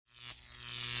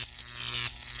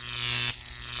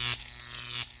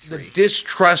The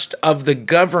distrust of the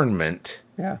government,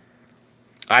 Yeah.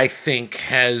 I think,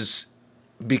 has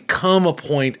become a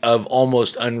point of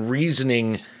almost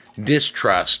unreasoning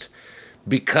distrust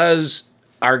because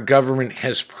our government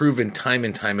has proven time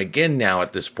and time again now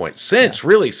at this point,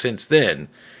 since then,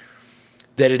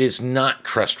 that it is not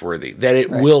trustworthy, that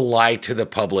it will lie to the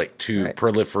public to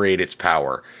proliferate its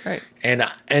power. Right.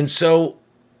 And so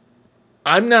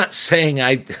I'm not saying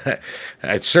I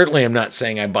certainly am not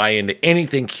saying I buy into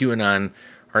anything QAnon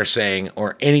are saying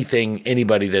or anything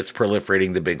anybody that's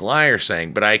proliferating the big lie are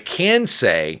saying, but I can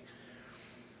say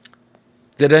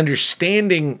that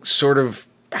understanding sort of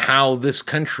how this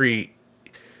country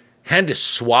had to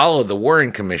swallow the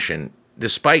Warren Commission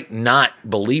despite not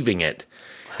believing it,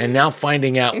 and now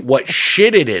finding out what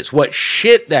shit it is, what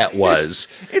shit that was.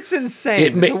 It's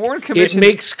insane. The Warren Commission.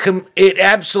 It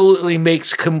absolutely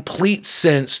makes complete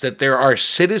sense that there are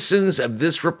citizens of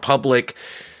this republic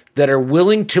that are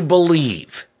willing to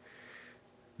believe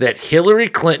that Hillary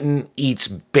Clinton eats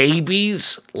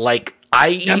babies like I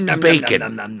eat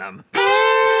bacon.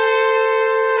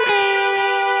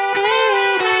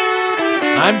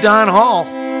 I'm Don Hall.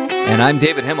 And I'm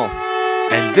David Himmel.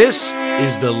 And this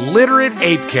is the Literate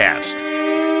ApeCast.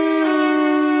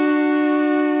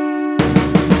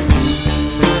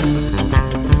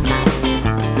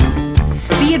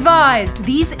 Be advised,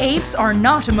 these apes are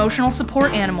not emotional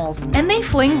support animals, and they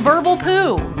fling verbal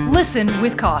poo. Listen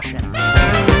with caution.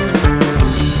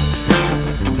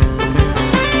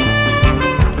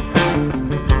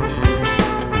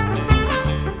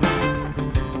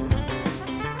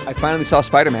 I finally saw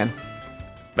Spiderman.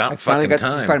 About I finally got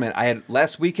time. to see Spiderman. I had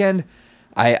last weekend.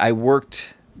 I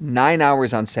worked 9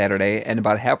 hours on Saturday, and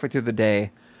about halfway through the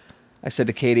day, I said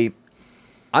to Katie,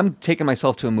 "I'm taking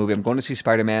myself to a movie. I'm going to see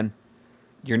Spider-Man.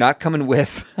 You're not coming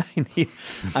with.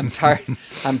 I'm tired.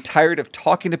 I'm tired of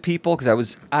talking to people because I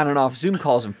was on and off Zoom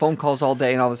calls and phone calls all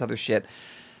day and all this other shit.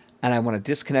 And I want to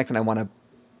disconnect and I want to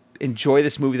enjoy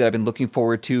this movie that I've been looking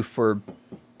forward to for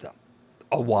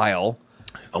a while."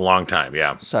 A long time,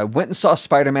 yeah. So I went and saw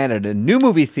Spider-Man at a new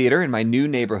movie theater in my new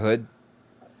neighborhood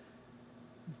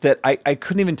that I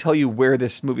couldn't even tell you where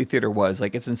this movie theater was.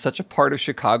 Like, it's in such a part of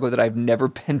Chicago that I've never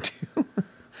been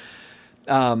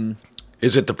to.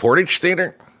 Is it the Portage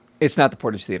Theater? It's not the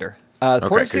Portage Theater.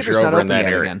 Portage Theater's you're not over in open that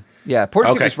yet area. again. Yeah,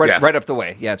 Portage Theater's right up the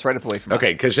way. Yeah, it's right up the way from us.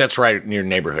 Okay, because that's right in your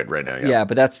neighborhood right now. Yeah,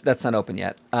 but that's not open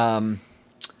yet.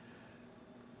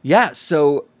 Yeah,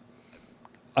 so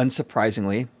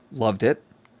unsurprisingly, loved it.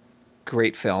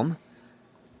 Great film.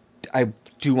 I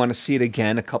do want to see it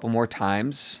again a couple more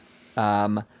times.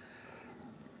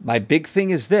 My big thing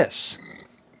is this.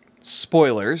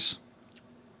 Spoilers.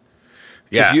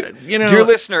 Yeah, dear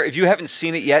listener, if you haven't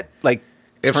seen it yet, like,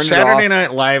 if turn Saturday it off.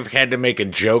 Night Live had to make a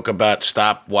joke about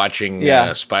stop watching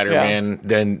Spider-Man,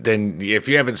 then if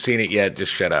you haven't seen it yet,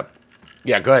 just shut up.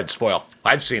 Yeah, go ahead, spoil.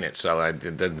 I've seen it, so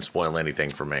it doesn't spoil anything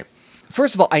for me.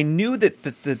 First of all, I knew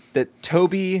that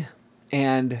Toby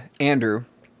and Andrew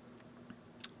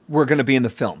were going to be in the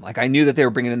film. Like, I knew that they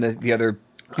were bringing in the other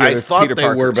I thought Peter they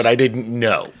Parkers. were, but I didn't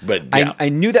know. But yeah. I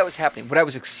knew that was happening. What I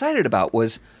was excited about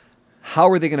was, how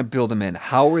are they going to build them in?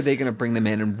 How are they going to bring them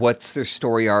in? And what's their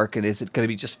story arc? And is it going to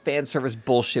be just fan service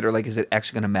bullshit, or like, is it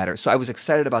actually going to matter? So I was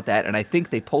excited about that, and I think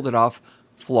they pulled it off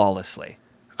flawlessly.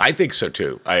 I think so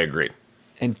too. I agree.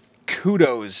 And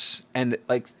kudos. And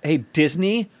like, hey,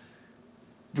 Disney,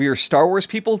 for your Star Wars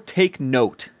people, take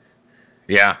note.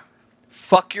 Yeah.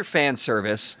 Fuck your fan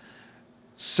service.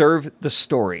 Serve the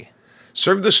story.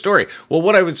 Serve the story. Well,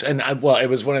 it was one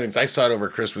of the things I saw it over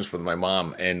Christmas with my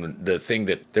mom, and the thing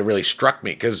that really struck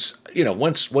me, because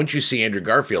once you see Andrew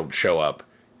Garfield show up,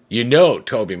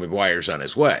 Tobey Maguire's on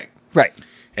his way, right?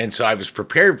 And so I was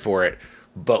prepared for it.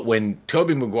 But when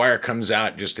Tobey Maguire comes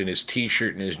out just in his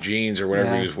T-shirt and his jeans or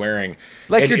whatever he was wearing,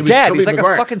 like your dad, he's like a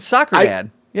fucking soccer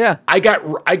dad. Yeah, I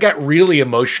got really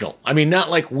emotional. I mean, not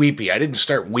like weepy. I didn't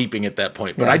start weeping at that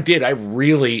point, but I did. It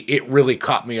really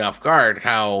caught me off guard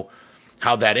how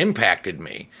that impacted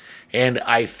me. And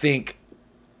I think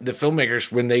the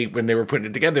filmmakers, when they were putting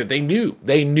it together, they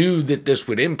knew that this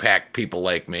would impact people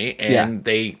like me, and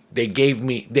they gave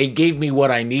me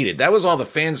what I needed. That was all the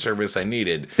fan service I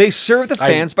needed. They served the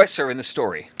fans by serving the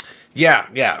story. Yeah,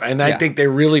 and I think they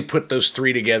really put those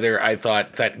three together. I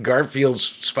thought that Garfield's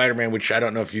Spider-Man, which I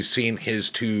don't know if you've seen his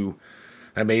two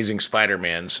Amazing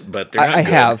Spider-Mans, but they're not good. I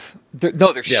have.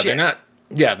 They're shit. They're not.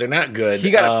 Yeah, they're not good.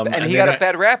 He got a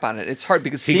bad rap on it. It's hard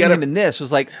because seeing him in this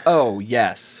was like, oh,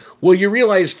 yes. Well, you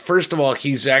realized, first of all,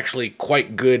 he's actually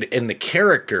quite good in the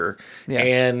character,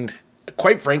 and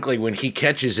quite frankly, when he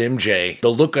catches MJ, the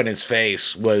look on his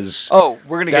face was we're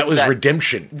gonna get that to was that.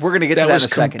 redemption. We're gonna get to that in a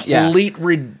second. Yeah. Complete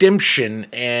redemption,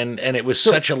 and it was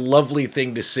such a lovely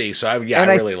thing to see. So I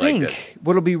really liked it.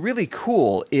 What'll be really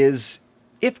cool is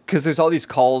because there's all these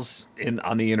calls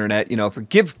on the internet, for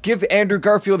give Andrew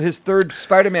Garfield his third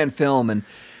Spider-Man film, and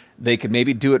they could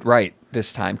maybe do it right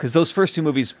this time because those first two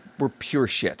movies were pure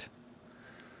shit.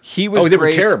 He was they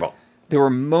great. were terrible. There were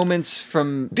moments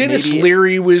from Dennis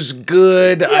Leary was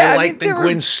good. Yeah, I liked the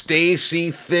Gwen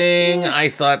Stacy thing. I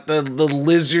thought the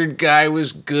lizard guy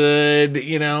was good.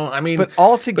 But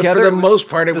altogether, for the most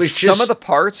part, it was just some of the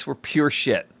parts were pure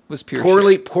shit. It was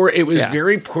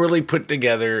very poorly put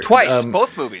together. Twice,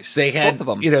 both movies. They had, both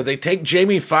of them. They take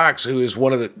Jamie Foxx, who is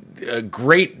one of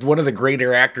the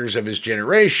greater actors of his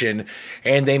generation,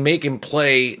 and they make him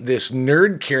play this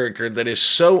nerd character that is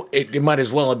so. It might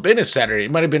as well have been a Saturday.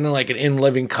 It might have been like an In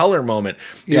Living Color moment.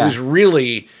 It was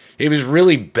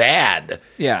really bad.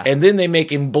 Yeah. And then they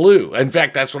make him blue. In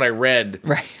fact, that's what I read.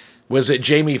 Right. Was that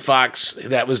Jamie Foxx,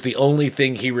 that was the only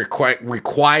thing he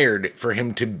required for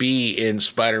him to be in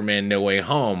Spider-Man No Way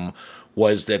Home,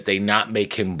 was that they not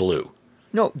make him blue.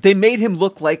 No, they made him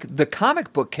look like the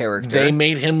comic book character. They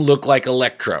made him look like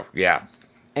Electro, yeah.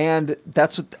 And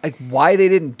that's why they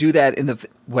didn't do that in the...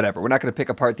 Whatever, we're not going to pick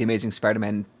apart The Amazing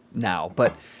Spider-Man now,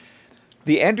 but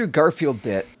the Andrew Garfield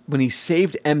bit, when he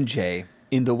saved MJ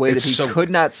in the way that he could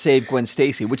not save Gwen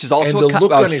Stacy, which is also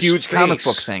a huge comic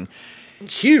book thing.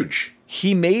 Huge.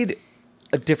 He made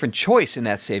a different choice in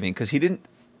that saving because he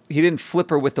didn't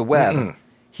flip her with the web. Mm-mm.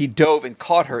 He dove and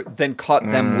caught her, then caught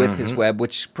them with his web,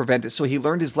 which prevented. So he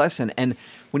learned his lesson. And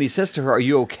when he says to her, "Are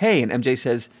you okay?" and MJ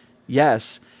says,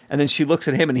 "Yes," and then she looks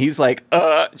at him and he's like,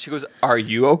 She goes, "Are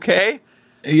you okay?"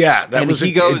 Yeah,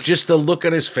 just the look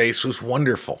on his face was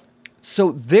wonderful.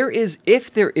 So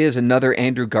if there is another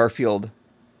Andrew Garfield,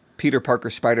 Peter Parker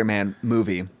Spider-Man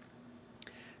movie,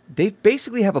 they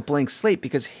basically have a blank slate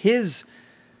because his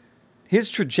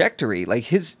trajectory, like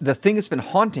the thing that's been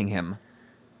haunting him,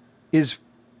 is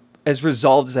as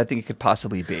resolved as I think it could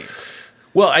possibly be.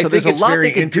 Well, I think it's very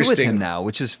interesting do with him now,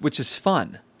 which is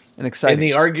fun and exciting. In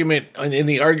the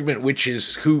argument, which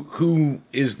is who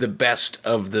is the best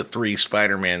of the three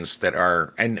Spider-Mans that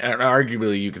are, and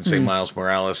arguably you can say Miles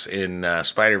Morales in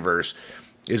Spider-Verse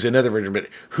is another version, but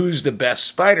who's the best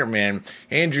Spider-Man?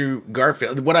 Andrew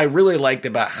Garfield. What I really liked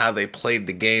about how they played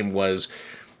the game was,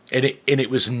 and it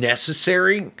was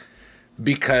necessary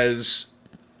because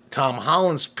Tom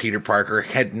Holland's Peter Parker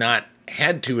had not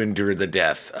had to endure the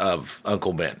death of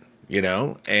Uncle Ben,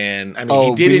 and I mean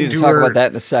he did endure. To talk about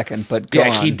that in a second, but go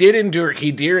on. He did endure.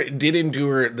 He did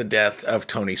endure the death of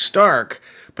Tony Stark,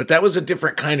 but that was a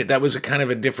different kind of. That was a kind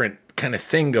of a different kind of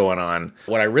thing going on.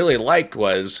 What I really liked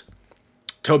was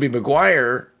Tobey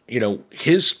Maguire,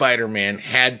 his Spider-Man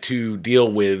had to deal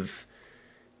with,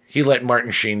 he let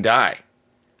Martin Sheen die.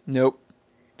 Nope.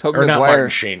 Tobey Maguire. Not Martin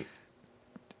Sheen.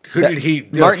 Who did he?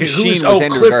 Martin Sheen was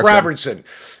Andrew Cliff Garfield. Robertson.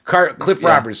 Cliff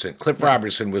Robertson. Cliff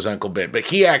Robertson was Uncle Ben. But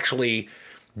he actually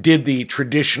did the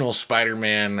traditional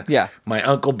Spider-Man. Yeah. My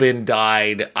Uncle Ben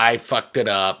died. I fucked it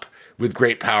up. With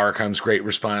great power comes great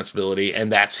responsibility.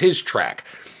 And that's his track.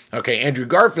 Okay, Andrew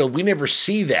Garfield, we never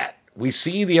see that. We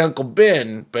see the Uncle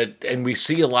Ben, and we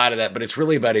see a lot of that, but it's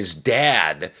really about his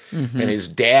dad, and his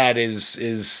dad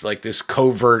is like this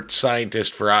covert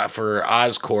scientist for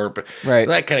Oscorp, right?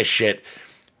 That kind of shit.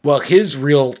 Well,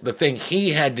 the thing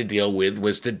he had to deal with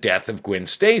was the death of Gwen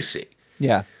Stacy.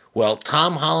 Yeah. Well,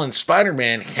 Tom Holland's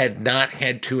Spider-Man had not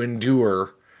had to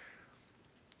endure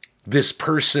this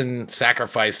person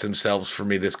sacrificed themselves for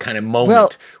me, this kind of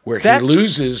moment where he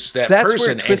loses that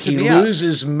person and he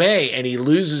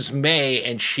loses May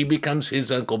and she becomes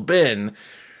his Uncle Ben.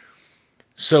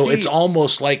 So it's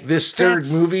almost like this third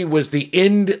movie was the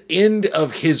end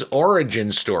of his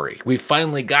origin story. We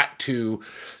finally got to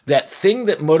that thing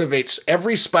that motivates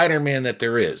every Spider-Man that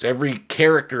there is, every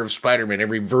character of Spider-Man,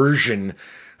 every version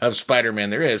of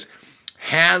Spider-Man there is,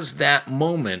 has that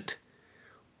moment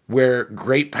where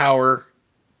great power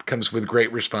comes with great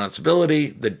responsibility,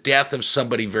 the death of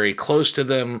somebody very close to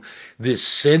them, this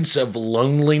sense of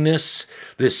loneliness,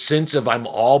 this sense of I'm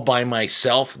all by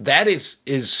myself, that is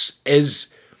as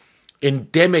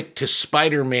endemic to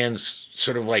Spider-Man's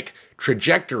sort of like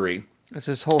trajectory That's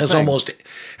his whole thing.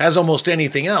 As almost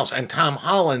anything else. And Tom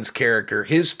Holland's character,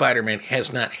 his Spider-Man,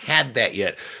 has not had that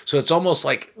yet. So it's almost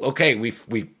like, okay,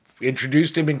 we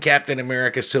introduced him in Captain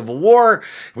America Civil War.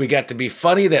 We got to be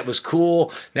funny. That was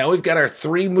cool. Now we've got our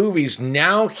 3 movies.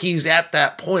 Now he's at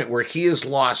that point where he has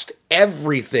lost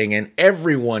everything and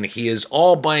everyone. He is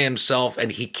all by himself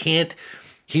and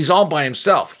he's all by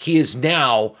himself. He is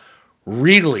now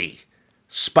really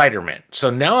Spider-Man. So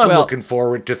now I'm Well- looking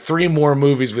forward to 3 more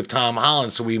movies with Tom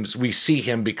Holland, so we see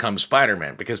him become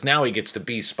Spider-Man, because now he gets to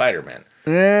be Spider-Man.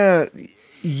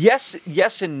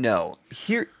 Yes and no.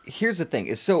 Here's the thing.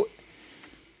 Is so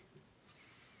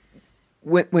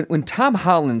when Tom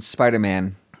Holland's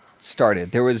Spider-Man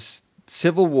started, there was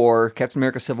Civil War, Captain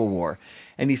America Civil War,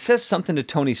 and he says something to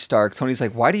Tony Stark. Tony's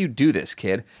like, "Why do you do this,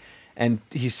 kid?" And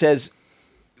he says,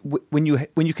 "When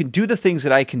you can do the things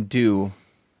that I can do."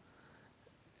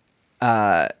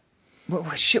 What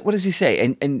does he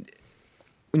say? And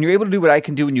when you're able to do what I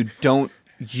can do and you don't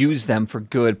use them for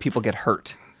good, people get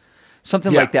hurt.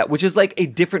 Something like that, which is like a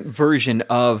different version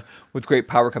of with great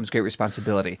power comes great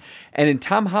responsibility. And in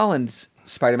Tom Holland's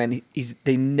Spider-Man,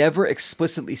 they never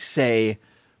explicitly say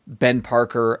Ben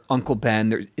Parker, Uncle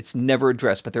Ben. It's never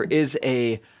addressed, but there is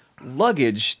a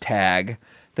luggage tag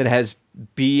that has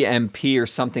BMP or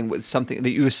something with something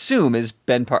that you assume is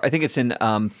Ben Parker. I think it's in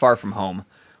Far From Home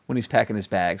when he's packing his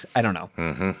bags. I don't know.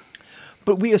 Mm-hmm.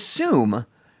 But we assume,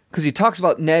 because he talks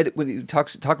about Ned, when he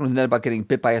talking with Ned about getting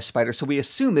bit by a spider, so we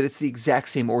assume that it's the exact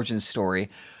same origin story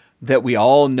that we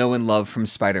all know and love from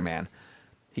Spider-Man.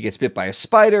 He gets bit by a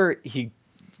spider, he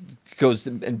goes,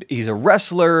 and he's a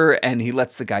wrestler, and he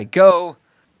lets the guy go.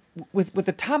 With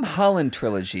the Tom Holland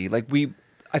trilogy,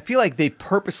 I feel like they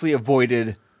purposely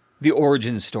avoided the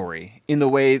origin story in the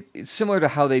way similar to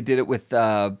how they did it with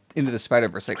Into the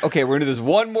Spider-Verse. Like, okay, we're going to do this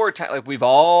one more time. Like, we've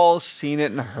all seen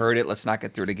it and heard it. Let's not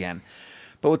get through it again.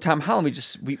 But with Tom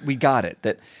Holland, we got it.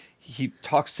 That he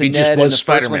talks to Ned. Just was in the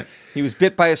Spider-Man. First one. He was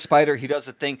bit by a spider. He does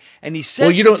the thing, and he says,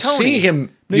 Well, you to don't Tony, see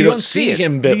him. No, you don't see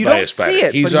him bit by a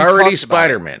spider. He's already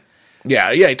Spider-Man.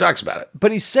 Yeah, he talks about it.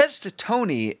 But he says to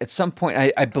Tony at some point,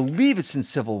 I believe it's in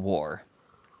Civil War.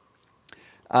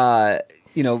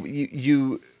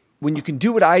 You when you can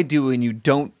do what I do and you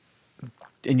don't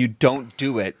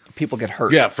do it, people get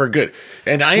hurt. Yeah, for good.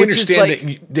 And I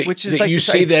understand that you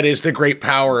see that as the great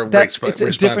power of great responsibility.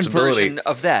 It's a different version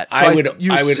of that. So I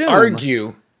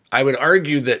would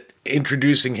argue that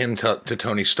introducing him to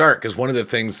Tony Stark is one of the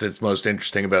things that's most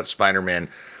interesting about Spider-Man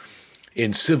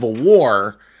in Civil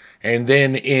War, and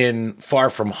then in Far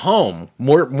From Home.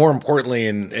 More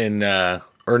importantly,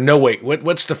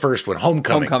 what's the first one?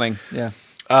 Homecoming. Yeah.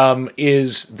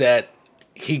 Is that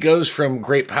he goes from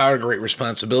great power to great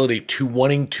responsibility to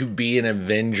wanting to be an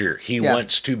Avenger. He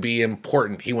wants to be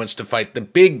important. He wants to fight the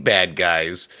big bad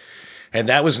guys. And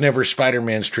that was never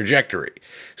Spider-Man's trajectory.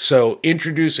 So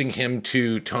introducing him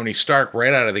to Tony Stark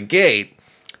right out of the gate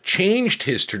changed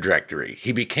his trajectory.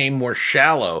 He became more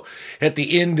shallow. At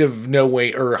the end of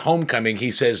Homecoming,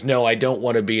 he says, "No, I don't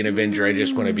want to be an Avenger. I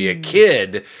just want to be a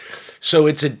kid." So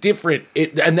it's a different,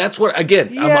 and that's what, again,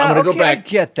 I'm going to go back. I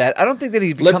get that. I don't think that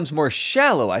he becomes more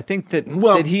shallow. I think that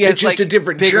he has just a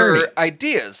different bigger journey.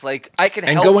 Ideas. Like, I can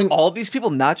help all these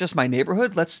people, not just my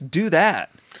neighborhood. Let's do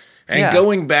that. And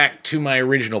going back to my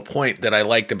original point that I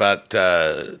liked about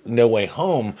No Way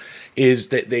Home is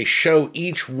that they show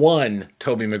each one,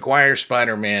 Tobey Maguire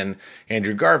Spider-Man,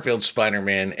 Andrew Garfield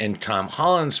Spider-Man, and Tom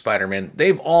Holland Spider-Man,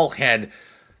 they've all had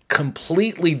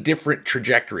completely different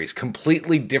trajectories,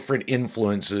 completely different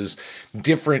influences,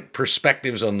 different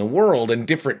perspectives on the world, and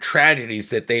different tragedies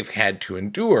that they've had to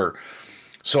endure.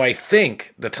 So I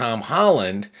think the Tom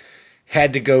Holland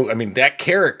had to go. I mean, that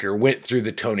character went through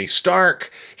the Tony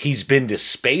Stark. He's been to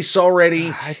space already.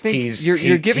 I think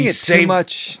you're giving it too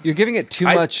much. You're giving it too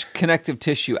much connective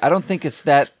tissue. I don't think it's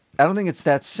that. I don't think it's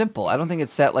that simple. I don't think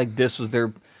it's that like this was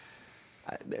their.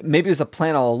 Maybe it was the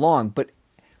plan all along, but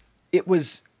it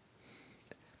was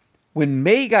when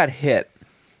May got hit.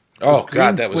 Oh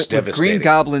God, that was devastating. With Green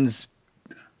Goblin's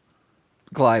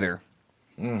glider.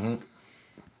 Mm-hmm.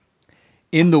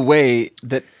 In the way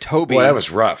that Tobey... Well, that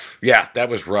was rough. Yeah, that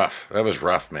was rough. That was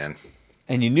rough, man.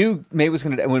 And you knew May was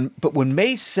going to... But when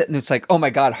May's sitting, it's like, oh my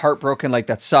God, heartbroken, like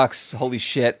that sucks, holy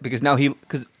shit. Because now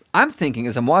because I'm thinking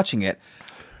as I'm watching it,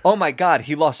 oh my God,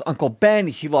 he lost Uncle Ben,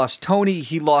 he lost Tony,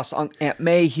 he lost Aunt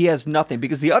May, he has nothing.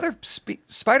 Because the other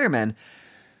Spider-Man,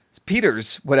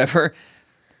 Peters, whatever,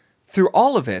 through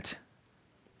all of it,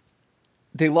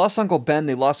 they lost Uncle Ben,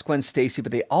 they lost Gwen Stacy,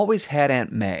 but they always had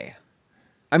Aunt May.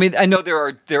 I mean, I know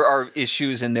there are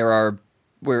issues and there are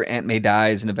where Aunt May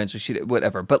dies and eventually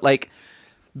whatever. But like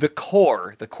the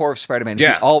core of Spider-Man, he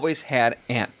always had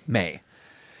Aunt May.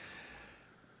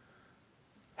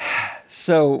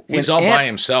 So he's all by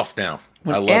himself now.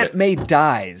 When I love Aunt it. May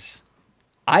dies,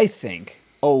 I think,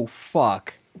 oh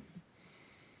fuck,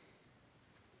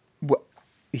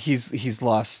 he's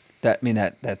lost that. I mean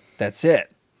that's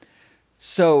it.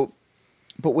 So,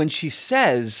 but when she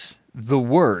says the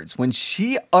words, when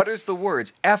she utters the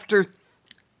words after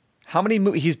How many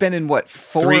movies? He's been in what?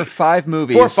 Four Three- or five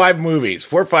movies. Four or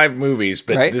five movies,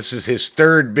 but Right? this is his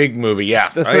third big movie. Yeah.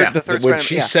 The third When Spider-Man,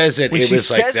 she yeah. says it, when it she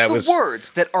was like, says that the was...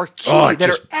 words that are key, Oh, that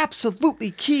just- are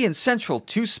absolutely key and central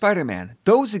to Spider-Man.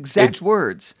 Those exact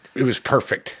words. It was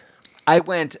perfect. I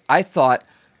thought,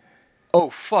 oh,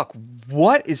 fuck,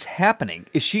 what is happening?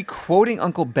 Is she quoting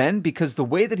Uncle Ben? Because the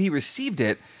way that he received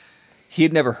it, he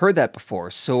had never heard that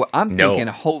before. So I'm No. thinking,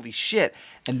 holy shit.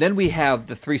 And then we have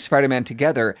the three Spider-Man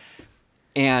together,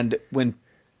 and when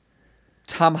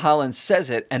Tom Holland says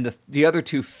it, and the other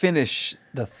two finish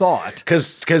the thought.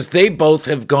 Because they both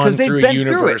have gone 'Cause they've through a been through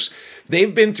universe.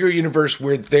 They've been through a universe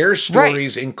where their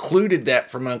stories included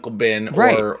that from Uncle Ben.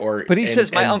 Right. Or but he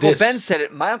says, my Uncle this- Ben said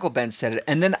it. My Uncle Ben said it.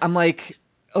 And then I'm like,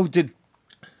 oh,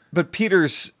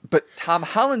 but Tom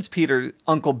Holland's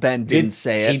Uncle Ben didn't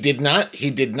say it. He did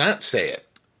not say it.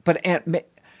 But Aunt May,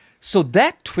 so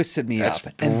that twisted me That's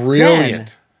up.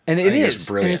 brilliant. And I it think it's is.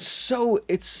 brilliant. And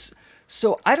it's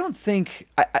so I don't think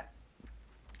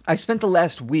I spent the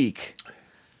last week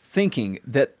thinking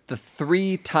that the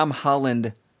three Tom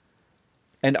Holland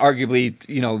and arguably,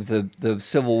 the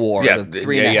Civil War, the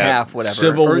three and a half, whatever.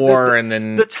 Civil or War and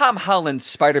then the Tom Holland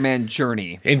Spider-Man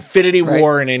journey. Infinity Right?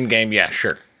 War and Endgame, yeah,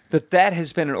 sure. That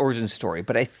has been an origin story.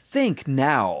 But I think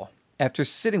now, after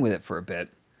sitting with it for a bit,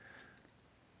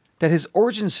 that his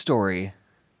origin story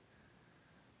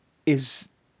is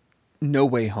No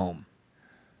Way Home.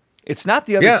 It's not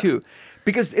the other two,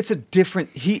 because it's a different.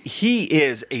 He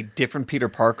is a different Peter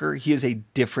Parker. He is a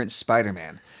different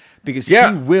Spider-Man, because he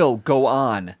will go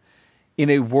on in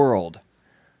a world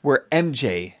where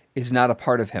MJ is not a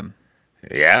part of him.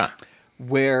 Yeah.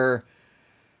 Where,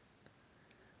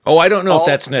 I don't know if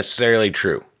that's necessarily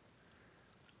true.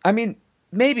 I mean,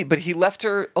 maybe, but he left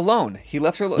her alone. He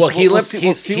left her alone. Well, So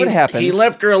we'll see what happens. He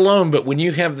left her alone, but when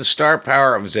you have the star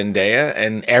power of Zendaya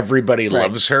and everybody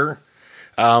loves her,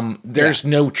 there's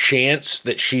no chance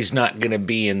that she's not going to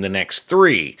be in the next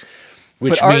three,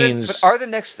 which means...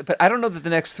 But I don't know that the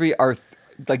next three are,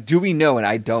 like, do we know, and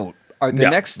I don't, are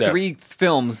the next three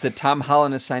films that Tom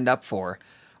Holland has signed up for,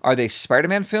 are they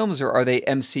Spider-Man films or are they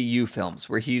MCU films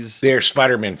where he's... They're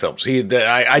Spider-Man films. This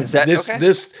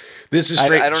is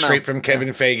straight from Kevin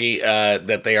Feige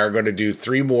that they are going to do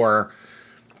three more.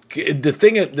 The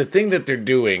thing that they're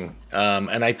doing,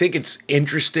 and I think it's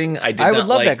interesting. I would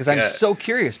love that because I'm so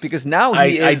curious because now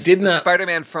he is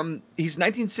Spider-Man he's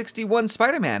 1961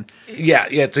 Spider-Man. Yeah,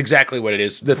 it's exactly what it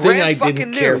is. The thing I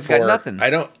didn't care for, got nothing. I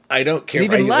don't care.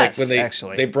 Even less, like when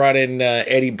actually. They brought in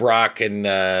Eddie Brock and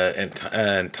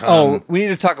Tom. Oh, we need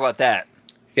to talk about that.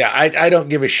 Yeah, I don't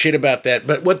give a shit about that.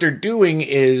 But what they're doing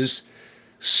is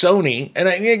Sony, and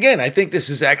again, I think this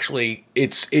is actually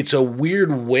it's a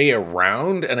weird way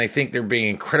around, and I think they're being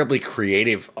incredibly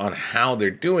creative on how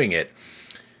they're doing it.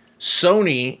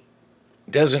 Sony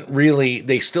doesn't really;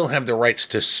 they still have the rights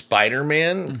to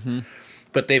Spider-Man,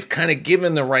 but they've kind of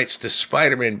given the rights to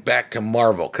Spider-Man back to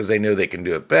Marvel because they know they can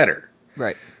do it better.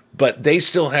 Right. But they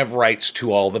still have rights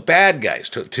to all the bad guys,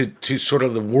 to sort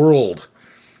of the world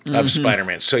of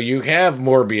Spider-Man. So you have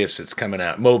Morbius that's coming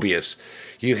out, Mobius.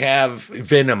 You have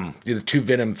Venom, the two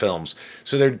Venom films.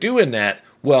 So they're doing that.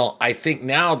 Well, I think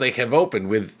now they have opened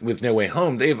with No Way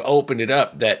Home. They've opened it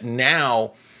up that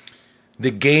now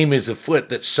the game is afoot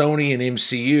that Sony and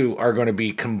MCU are going to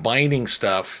be combining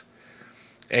stuff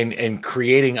and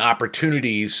creating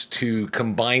opportunities to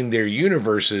combine their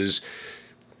universes.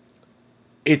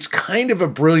 It's kind of a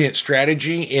brilliant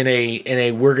strategy in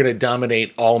a we're going to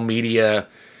dominate all media.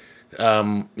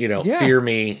 Fear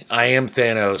me, I am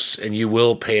Thanos, and you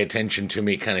will pay attention to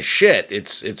me kind of shit.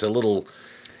 It's a little.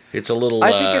 I think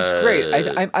it's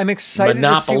great. I'm excited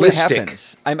to see what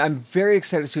happens. I'm very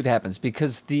excited to see what happens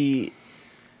because the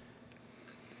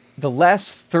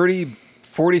last 30,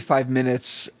 45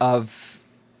 minutes of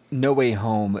No Way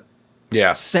Home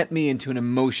sent me into an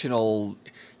emotional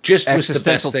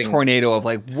existential tornado of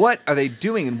like, what are they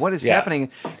doing and what is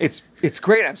happening? It's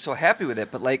great. I'm so happy with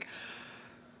it, but like,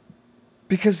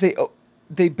 because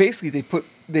they basically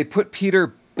put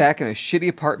Peter back in a shitty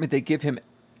apartment. They give him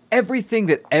everything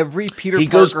that every Peter Parker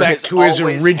goes back to his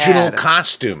original had.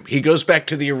 costume. He goes back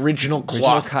to the original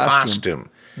cloth costume.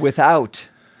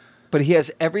 But he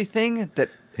has everything that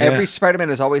every Spider-Man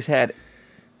has always had,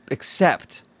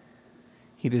 except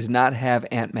he does not have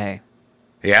Aunt May.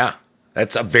 Yeah.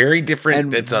 That's a very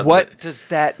different... And what does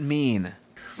that mean?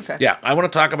 Okay. Yeah, I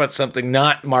want to talk about something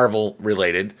not Marvel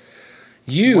related.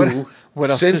 What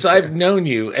else since I've known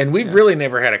you, and we've really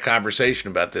never had a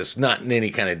conversation about this, not in any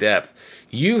kind of depth,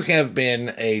 you have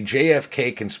been a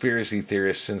JFK conspiracy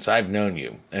theorist since I've known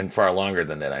you, and far longer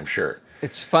than that, I'm sure.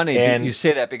 It's funny And you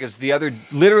say that because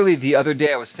literally the other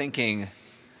day I was thinking,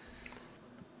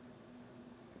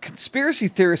 conspiracy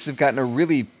theorists have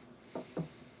gotten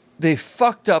they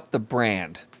fucked up the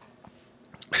brand.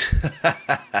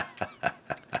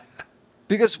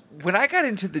 Because when I got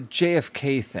into the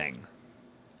JFK thing,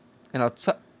 and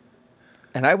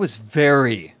I was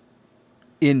very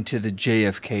into the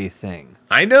JFK thing.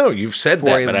 I know you've said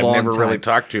that, but I've never really time.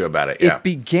 talked to you about it. Yeah. It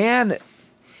began.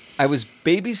 I was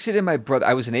babysitting my brother.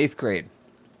 I was in 8th grade.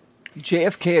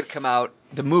 JFK had come out.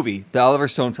 The movie, the Oliver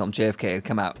Stone film, JFK, had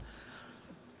come out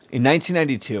in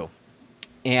 1992.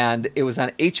 And it was on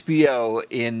HBO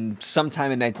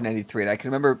sometime in 1993. And I can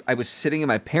remember I was sitting in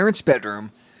my parents'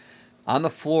 bedroom on the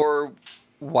floor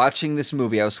watching this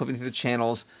movie. I was flipping through the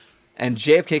channels, and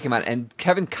JFK came on, and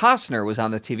Kevin Costner was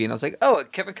on the TV. And I was like, oh,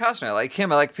 Kevin Costner. I like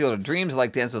him. I like Field of Dreams. I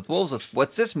like Dance with Wolves.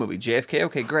 What's this movie? JFK?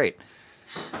 Okay, great.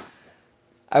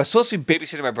 I was supposed to be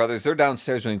babysitting my brothers. They're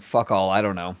downstairs doing fuck all. I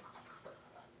don't know.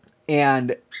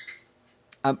 And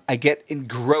I get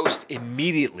engrossed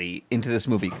immediately into this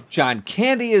movie. John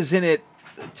Candy is in it.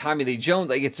 Tommy Lee Jones.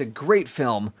 Like, it's a great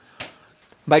film.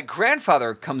 My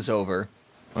grandfather comes over.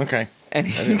 Okay. And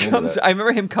he comes. I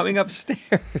remember him coming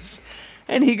upstairs,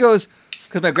 and he goes,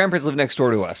 because my grandparents lived next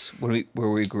door to us where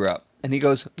we grew up. And he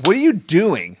goes, "What are you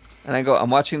doing?" And I go, "I'm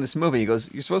watching this movie." He goes,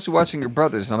 "You're supposed to be watching your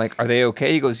brothers." And I'm like, "Are they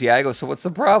okay?" He goes, "Yeah." I go, "So what's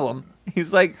the problem?"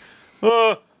 He's like,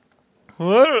 I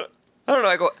don't know.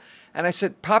 I go, and I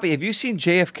said, "Poppy, have you seen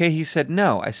JFK?" He said,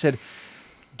 "No." I said,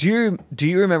 Do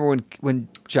you remember when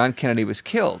John Kennedy was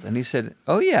killed?" And he said,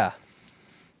 "Oh yeah."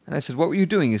 And I said, "What were you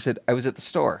doing?" He said, "I was at the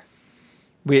store."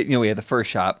 We had the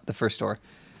first shop, the first store.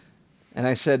 And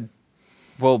I said,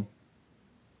 "Well,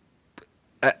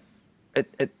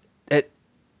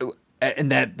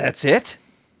 and that's it?"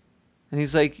 And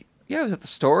he's like, "Yeah, I was at the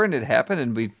store and it happened,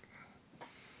 and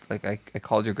I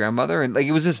called your grandmother, and like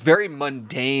it was this very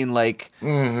mundane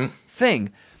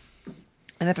thing."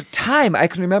 And at the time, I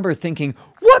can remember thinking,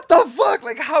 "What the fuck?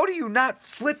 Like, how do you not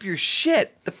flip your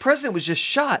shit? The president was just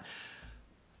shot."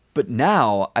 But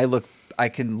now I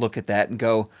can look at that and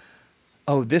go,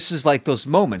 "Oh, this is like those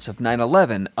moments of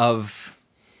 9/11 of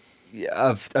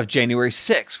January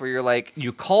 6th, where you're like,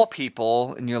 you call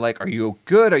people and you're like, 'Are you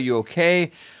good? Are you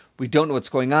okay? We don't know what's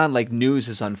going on. Like, news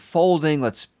is unfolding.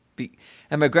 Let's be.'"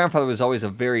 And my grandfather was always a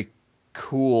very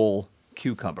cool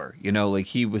cucumber, like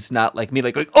he was not like me,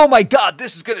 like, "Oh my God,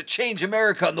 this is gonna change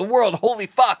America and the world. Holy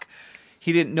fuck!"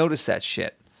 He didn't notice that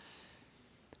shit.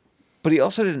 But he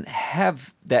also didn't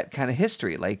have that kind of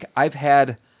history. Like, I've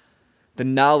had the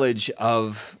knowledge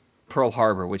of Pearl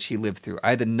Harbor, which he lived through.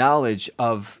 I had the knowledge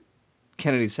of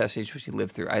Kennedy's assassination, which he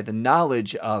lived through. I had the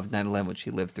knowledge of 9/11, which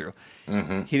he lived through.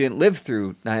 Mm-hmm. He didn't live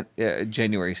through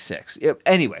January 6th.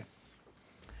 Anyway.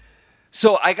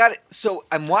 So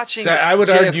I'm watching. So I would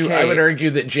JFK. argue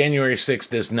that January 6th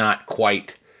does not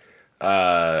quite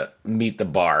meet the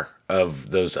bar of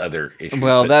those other issues.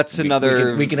 Well, that's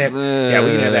another. We can have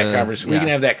that conversation. Yeah. We can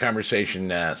have that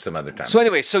conversation some other time. So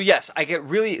anyway, yes, I get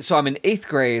really. So I'm in 8th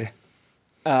grade.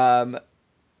 I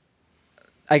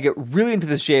get really into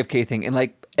this JFK thing, and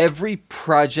like every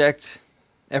project,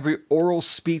 every oral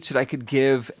speech that I could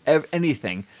give,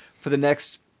 anything for the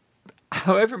next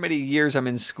however many years I'm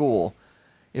in school,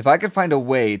 if I could find a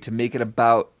way to make it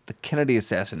about the Kennedy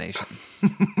assassination,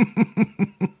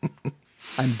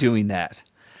 I'm doing that.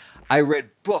 I read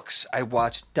books. I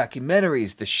watched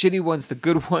documentaries, the shitty ones, the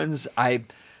good ones. I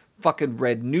fucking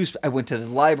read news. I went to the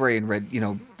library and read,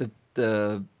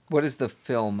 the what is the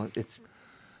film? It's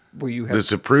where you have the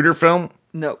Zapruder film.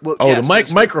 No, well, oh, yes,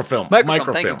 the microfilm.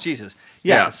 Microfilm. Thank you, Jesus.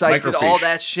 Yeah, so I did all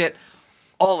that shit,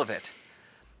 all of it,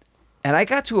 and I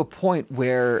got to a point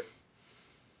where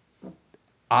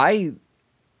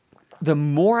the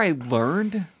more I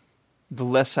learned, the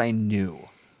less I knew.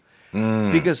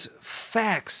 Because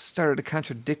facts started to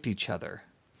contradict each other.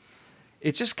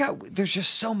 It just there's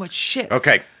just so much shit.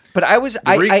 Okay. But I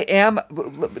am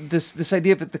this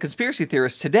idea of the conspiracy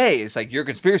theorists today is like, you're a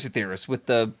conspiracy theorist with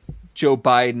the Joe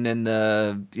Biden and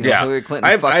the Hillary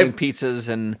Clinton fucking pizzas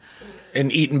and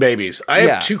eating babies. I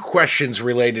have two questions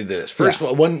related to this. First of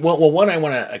all, one I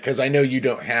want to, because I know you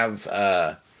don't have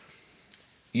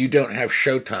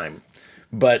Showtime,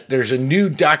 but there's a new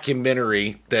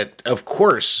documentary that, of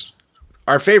course,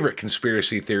 our favorite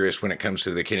conspiracy theorist when it comes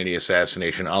to the Kennedy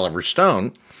assassination, Oliver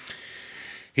Stone,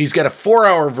 he's got a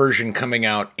 4-hour version coming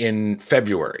out in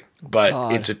February, but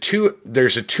there's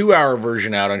a 2-hour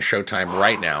version out on Showtime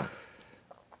right now.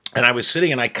 And I was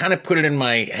sitting and I kind of put it in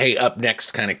my, hey, up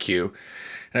next kind of queue.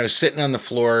 And I was sitting on the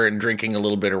floor and drinking a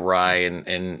little bit of rye,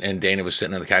 and Dana was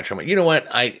sitting on the couch. I'm like, you know what?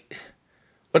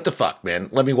 What the fuck, man?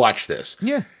 Let me watch this.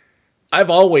 Yeah. I've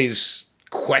always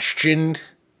questioned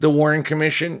the Warren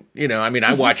Commission.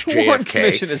 I watched JFK. The Warren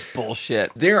Commission is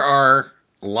bullshit. There are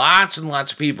lots and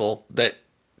lots of people that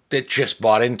just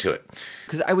bought into it.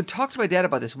 Because I would talk to my dad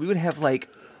about this. We would have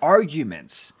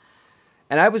arguments.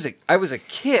 And I was a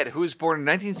kid who was born in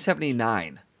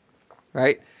 1979,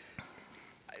 right?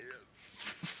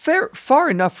 Far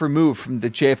enough removed from the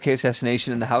JFK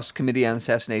assassination and the House Committee on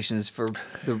Assassinations for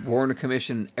the Warren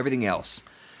Commission and everything else.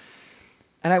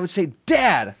 And I would say,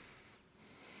 Dad,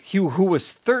 who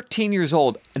was 13 years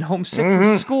old and homesick from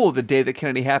school the day that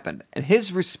Kennedy happened. And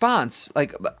his response,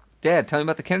 Dad, tell me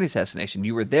about the Kennedy assassination.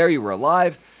 You were there, you were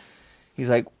alive. He's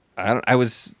like, I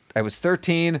was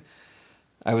 13.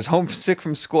 I was homesick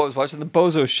from school. I was watching the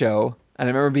Bozo Show. And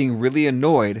I remember being really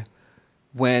annoyed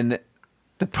when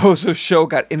the Bozo Show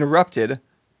got interrupted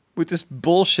with this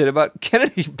bullshit about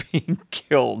Kennedy being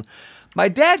killed. My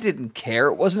dad didn't care.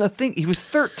 It wasn't a thing. He was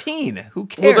 13. Who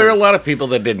cares? Well, there are a lot of people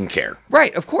that didn't care.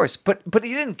 Right, of course. But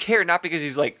he didn't care, not because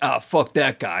he's like, oh, fuck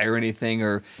that guy or anything.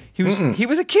 Or he was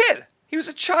a kid. He was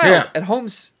a child at home,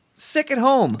 sick at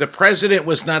home. The president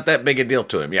was not that big a deal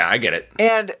to him. Yeah, I get it.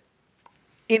 And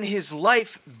in his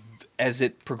life, as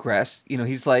it progressed,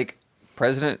 he's like,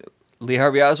 President Lee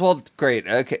Harvey Oswald, great.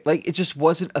 Okay. It just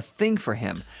wasn't a thing for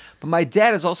him. But my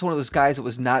dad is also one of those guys that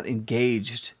was not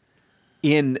engaged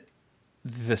in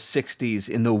the 60s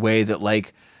in the way that,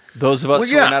 those of us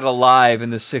who are not alive in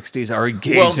the 60s are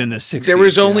engaged in the 60s. There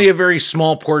was only a very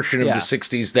small portion of the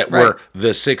 60s that were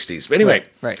the 60s. But anyway,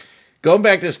 right. Going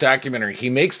back to this documentary, he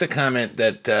makes the comment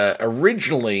that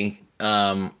originally,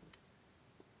 2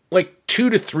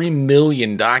 to 3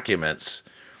 million documents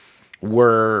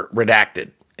were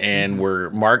redacted and were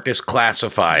marked as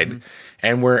classified,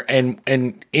 and were in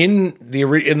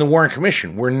the Warren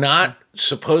Commission were not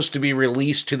supposed to be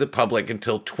released to the public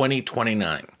until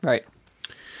 2029. Right.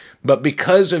 But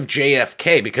because of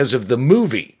JFK, because of the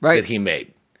movie that he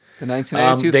made, the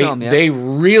 1982 film, they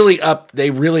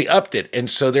really upped it, and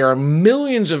so there are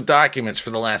millions of documents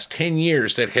for the last 10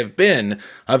 years that have been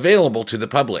available to the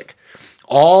public.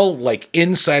 All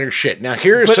insider shit. Now,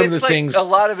 here are some of the things. A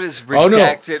lot of it is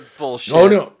redacted bullshit. Oh,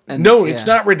 no. It's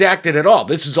not redacted at all.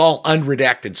 This is all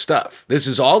unredacted stuff. This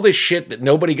is all this shit that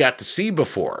nobody got to see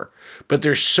before. But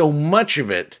there's so much of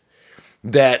it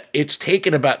that it's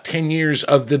taken about 10 years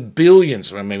of the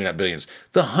billions, well, maybe not billions,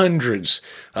 the hundreds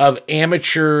of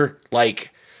amateur,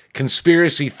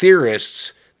 conspiracy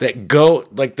theorists that go,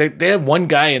 they have one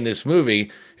guy in this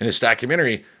movie, in this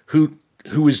documentary, who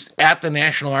was at the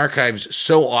National Archives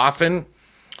so often,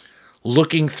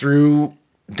 looking through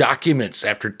documents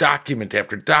after document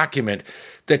after document,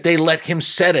 that they let him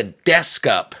set a desk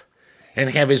up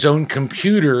and have his own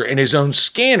computer and his own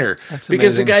scanner. That's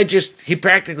because amazing. the guy he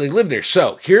practically lived there.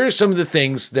 So here are some of the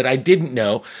things that I didn't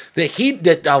know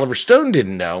that Oliver Stone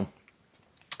didn't know.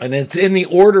 And it's in the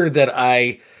order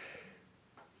that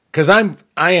because I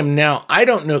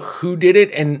don't know who did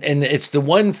it, and it's the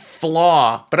one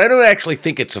flaw, but I don't actually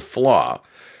think it's a flaw,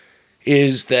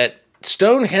 is that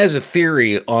Stone has a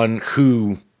theory on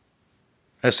who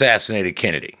assassinated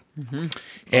Kennedy. Mm-hmm.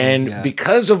 And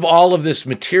because of all of this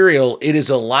material, it is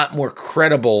a lot more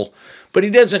credible, but he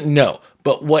doesn't know.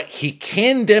 But what he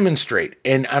can demonstrate,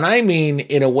 and I mean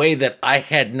in a way that I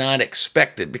had not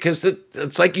expected, because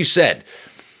it's like you said,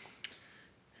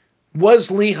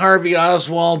 was Lee Harvey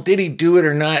Oswald, did he do it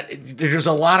or not? There's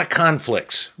a lot of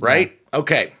conflicts, right? Yeah.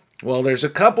 Okay. Well, there's a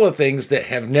couple of things that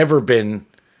have never been,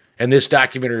 and this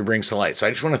documentary brings to light. So I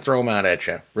just want to throw them out at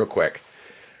you real quick.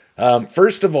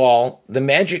 First of all, the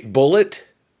magic bullet,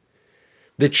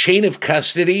 the chain of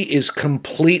custody is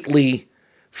completely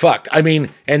fucked. I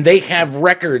mean, and they have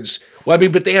records. Well, I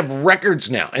mean, but they have records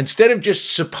now. Instead of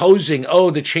just supposing,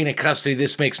 the chain of custody,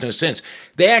 this makes no sense.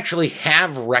 They actually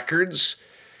have records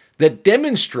that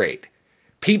demonstrate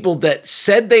people that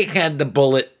said they had the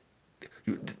bullet.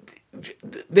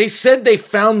 They said they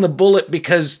found the bullet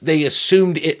because they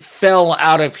assumed it fell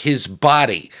out of his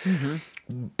body. Mm-hmm.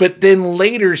 But then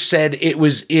later said it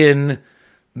was in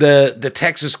the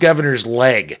Texas governor's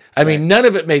leg. I mean, none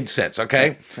of it made sense,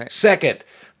 okay? Right. Second,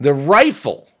 the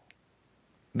rifle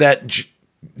that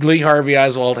Lee Harvey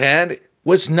Oswald had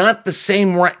was not the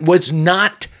same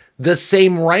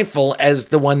rifle as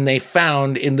the one they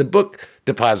found in the book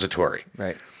depository.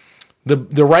 Right.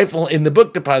 The rifle in the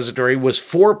book depository was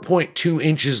 4.2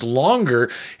 inches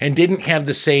longer and didn't have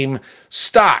the same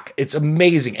stock. It's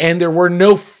amazing. And there were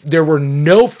no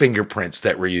fingerprints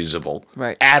that were usable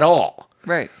at all.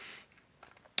 Right.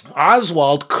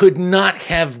 Oswald could not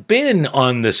have been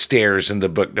on the stairs in the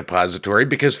book depository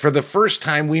because for the first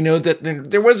time we know that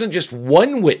there wasn't just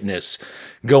one witness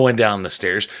going down the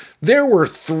stairs. There were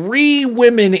 3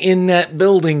 women in that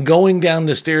building going down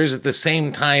the stairs at the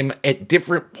same time at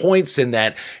different points in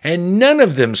that, and none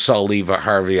of them saw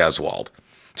Harvey Oswald.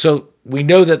 So we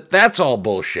know that that's all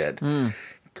bullshit.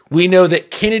 We know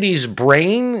that Kennedy's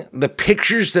brain, the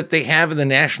pictures that they have in the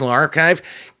National Archive,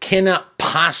 cannot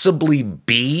possibly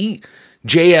be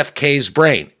JFK's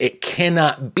brain. It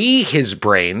cannot be his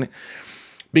brain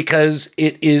because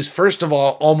it is, first of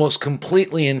all, almost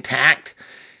completely intact.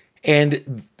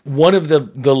 And one of the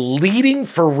leading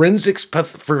forensic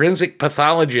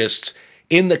pathologists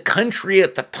in the country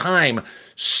at the time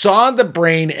saw the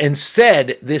brain and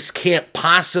said, this can't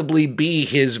possibly be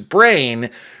his brain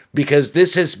because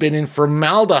this has been in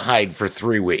formaldehyde for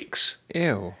 3 weeks.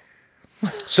 Ew.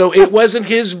 So it wasn't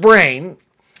his brain.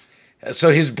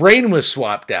 So his brain was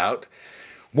swapped out.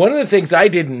 One of the things I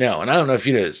didn't know, and I don't know if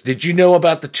you know this, did you know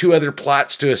about the 2 other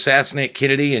plots to assassinate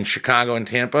Kennedy in Chicago and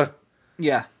Tampa?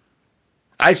 Yeah.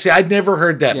 I'd never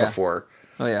heard that before.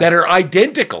 Oh, yeah. That are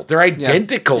identical. They're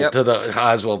identical to the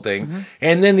Oswald thing. Mm-hmm.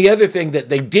 And then the other thing that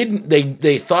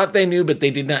they thought they knew, but they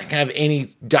did not have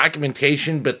any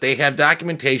documentation, but they have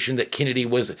documentation that Kennedy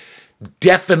was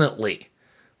definitely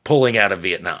pulling out of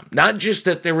Vietnam. Not just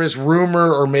that there was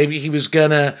rumor or maybe he was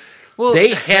gonna. Well,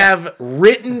 they have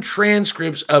written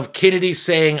transcripts of Kennedy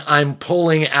saying, I'm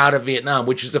pulling out of Vietnam,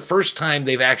 which is the first time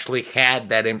they've actually had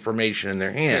that information in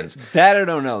their hands. That I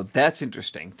don't know. That's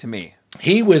interesting to me.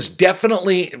 He was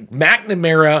definitely,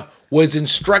 McNamara was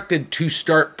instructed to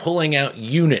start pulling out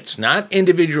units, not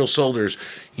individual soldiers,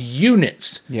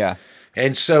 units. Yeah.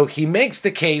 And so he makes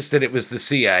the case that it was the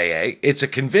CIA. It's a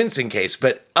convincing case,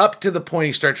 but up to the point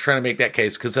he starts trying to make that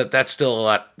case, because that's still a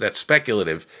lot, that's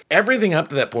speculative. Everything up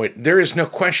to that point, there is no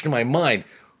question in my mind,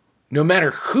 no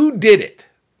matter who did it,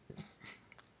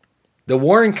 the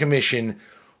Warren Commission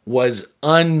was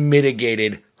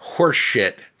unmitigated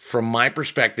horseshit from my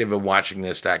perspective of watching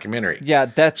this documentary. Yeah,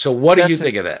 that's... So what do you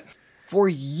think of that? For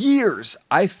years,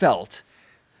 I felt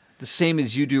the same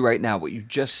as you do right now, what you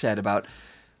just said about...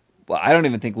 Well, I don't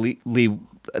even think Lee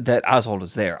that Oswald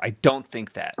was there. I don't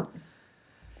think that.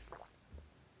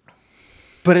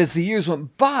 But as the years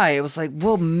went by, it was like,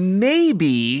 well,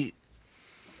 maybe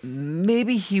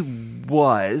he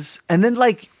was. And then,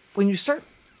 like, when you start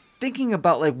thinking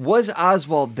about, like, was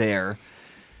Oswald there?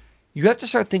 You have to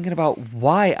start thinking about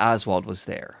why Oswald was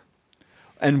there.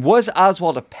 And was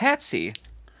Oswald a patsy?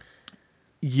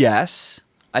 Yes,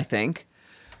 I think.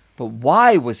 But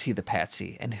why was he the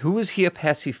patsy? And who was he a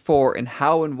patsy for? And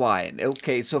how and why? And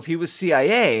okay, so if he was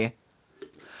CIA,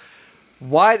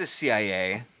 why the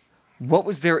CIA? What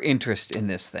was their interest in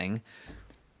this thing?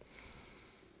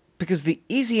 Because the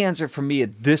easy answer for me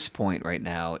at this point right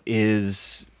now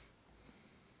is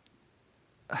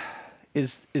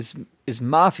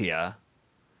mafia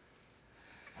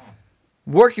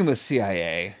working with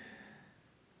CIA,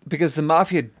 because the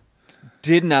mafia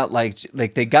did not like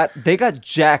they got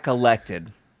Jack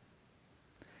elected,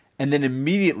 and then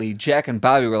immediately Jack and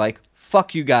Bobby were like,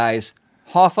 fuck you guys,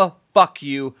 Hoffa, fuck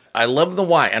you. I love the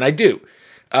why, and I do.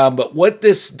 But what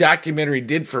this documentary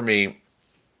did for me,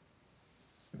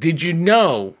 did you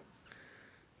know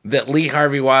that Lee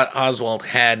Harvey Oswald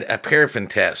had a paraffin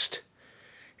test,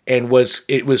 and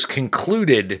it was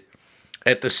concluded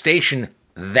at the station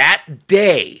that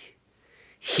day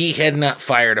he had not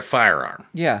fired a firearm?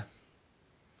 Yeah.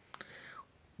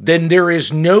 Then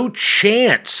there's no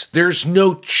chance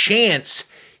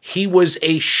he was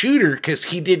a shooter, because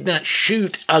he did not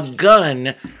shoot a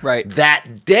gun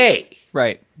that day.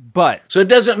 Right. But so it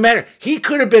doesn't matter. He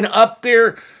could have been up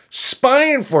there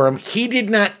spying for him. He did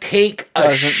not take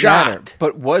a shot. Matter.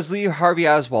 But was Lee Harvey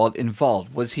Oswald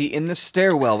involved? Was he in the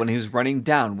stairwell when he was running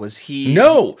down? Was he?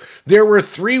 No. There were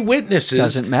 3 witnesses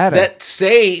doesn't matter. that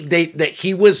say that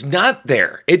he was not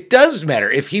there. It does matter.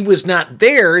 If he was not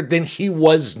there, then he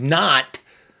was not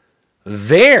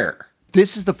there.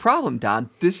 This is the problem, Don.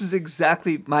 This is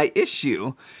exactly my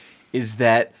issue, is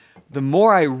that the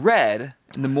more I read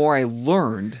and the more I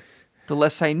learned, the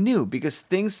less I knew, because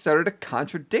things started to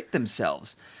contradict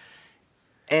themselves.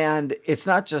 And it's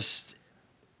not just...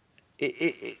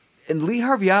 and Lee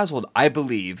Harvey Oswald, I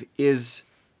believe, is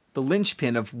the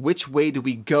linchpin of which way do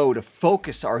we go to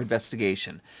focus our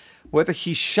investigation. Whether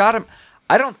he shot him...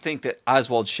 I don't think that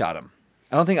Oswald shot him.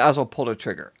 I don't think Oswald pulled a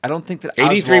trigger. I don't think that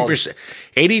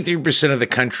 83% of the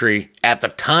country at the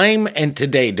time and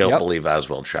today don't believe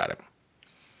Oswald shot him.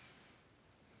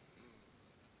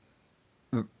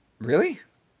 Really?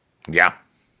 Yeah.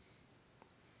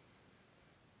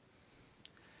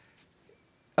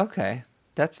 Okay.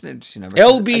 That's an interesting number.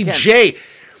 LBJ. Again,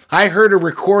 I heard a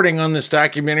recording on this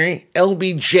documentary.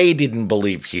 LBJ didn't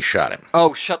believe he shot him.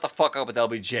 oh, shut the fuck up with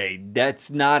LBJ. That's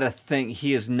not a thing.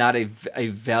 He is not a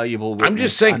valuable witness I'm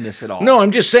just saying, on this at all. No,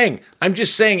 I'm just saying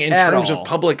in At terms all. of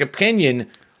public opinion,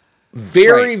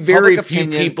 very, Right. very Public few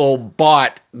opinion- people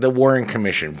bought the Warren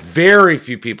Commission. Very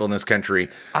few people in this country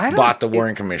bought the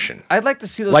Warren Commission. I'd like to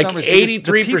see those Like numbers. because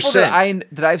 83%. The people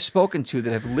that I've spoken to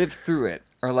that have lived through it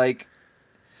are like,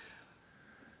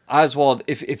 Oswald,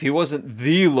 if he wasn't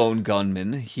the lone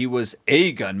gunman, he was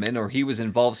a gunman, or he was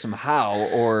involved somehow,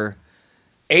 or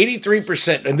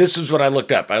 83%, and this is what I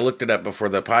looked up. I looked it up before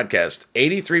the podcast.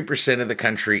 83% of the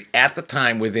country at the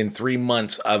time, within 3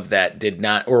 months of that, did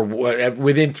not, or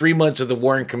within 3 months of the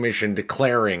Warren Commission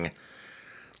declaring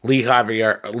Lee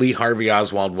Harvey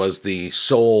Oswald was the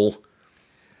sole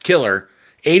killer,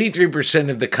 83%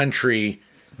 of the country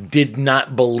did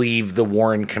not believe the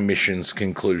Warren Commission's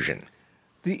conclusion.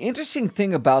 the interesting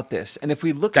thing about this, and if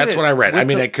we look at it... That's what I read. I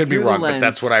mean, I could be through the wrong, but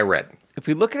that's what I read. If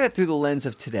we look at it through the lens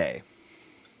of today,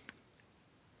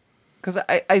 because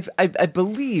I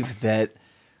believe that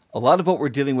a lot of what we're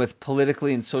dealing with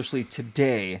politically and socially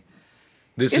today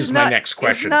This is my next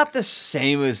question. It's not the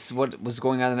same as what was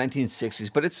going on in the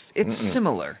 1960s, but it's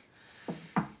similar.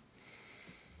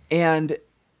 And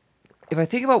if I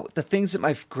think about the things that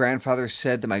my grandfather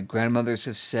said, that my grandmothers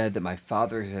have said, that my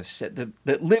fathers have said,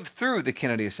 that lived through the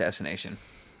Kennedy assassination,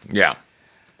 Yeah.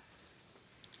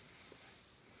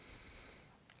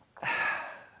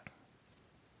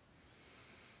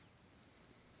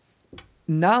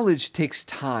 knowledge takes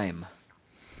time.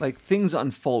 Like, things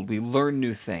unfold. We learn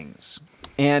new things.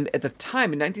 And at the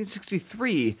time, in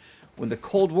 1963, when the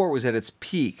Cold War was at its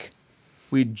peak,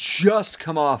 we'd just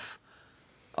come off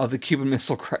of the Cuban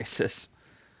Missile Crisis.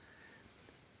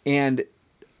 And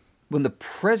when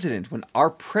our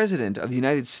president of the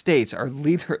United States, our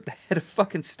leader, the head of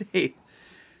fucking state,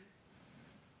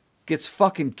 gets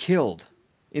fucking killed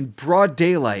in broad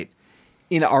daylight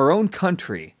in our own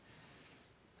country,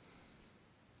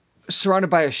 surrounded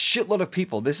by a shitload of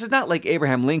people. This is not like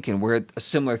Abraham Lincoln, where a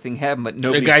similar thing happened, but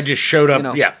nobody. The guy just showed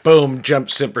up. Yeah, boom, jump,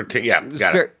 simper.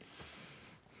 Got it.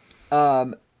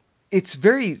 It's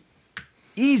very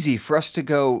easy for us to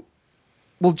go,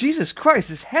 well, Jesus Christ,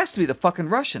 this has to be the fucking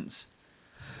Russians.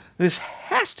 This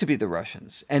has to be the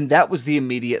Russians. And that was the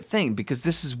immediate thing, because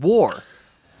this is war.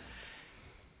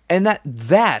 And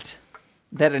that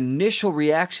initial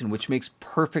reaction, which makes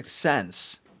perfect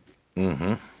sense,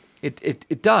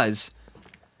 it does,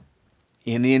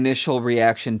 in the initial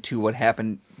reaction to what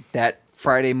happened that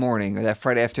Friday morning, or that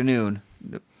Friday afternoon,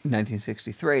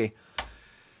 1963,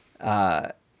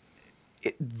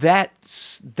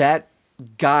 that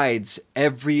guides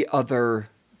every other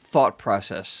thought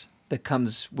process that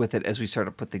comes with it as we start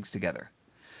to put things together.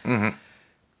 Mm-hmm.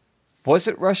 Was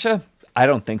it Russia? I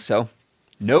don't think so.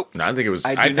 Nope. No, I think it was.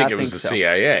 I think it was the so.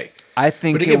 CIA. I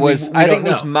think But again, it was. we I don't think it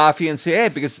was know. mafia and CIA,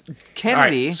 because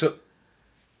Kennedy. All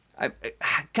right,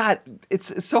 so God,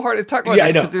 it's so hard to talk about yeah, I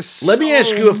this know. because there's Let me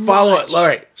ask you a follow up. much. All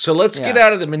right, so let's get Yeah.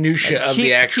 out of the minutia of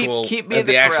the actual keep me of in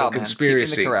the the actual corral, man.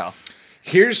 conspiracy. Keep me in the corral.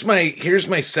 Here's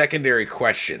my secondary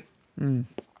question.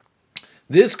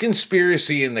 This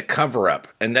conspiracy and the cover up,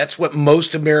 and that's what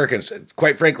most Americans,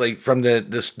 quite frankly, from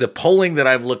the polling that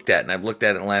I've looked at, and I've looked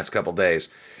at it in the last couple of days,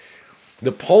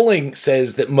 the polling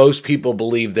says that most people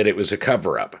believe that it was a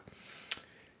cover up.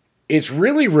 It's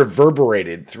really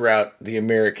reverberated throughout the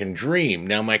American dream.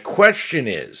 Now, my question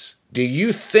is, do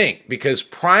you think, because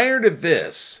prior to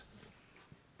this,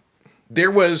 there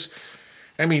was,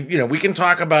 I mean, we can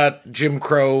talk about Jim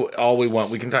Crow all we want.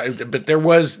 We can talk, but there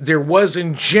was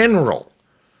in general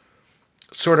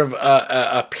sort of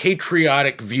a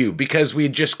patriotic view, because we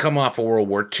had just come off of World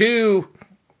War II.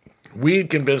 We had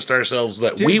convinced ourselves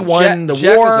that we won the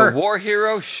Jack war. was a war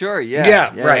hero, sure, Yeah,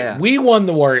 right. Yeah. We won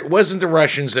the war. It wasn't the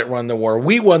Russians that won the war.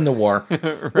 We won the war.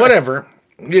 Right. Whatever,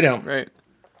 Right.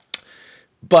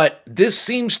 But this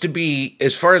seems to be,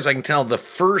 as far as I can tell, the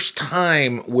first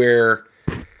time where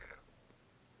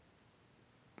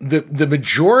the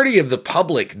majority of the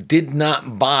public did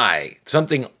not buy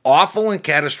something awful and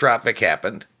catastrophic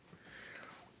happened.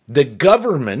 The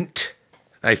government,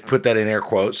 I put that in air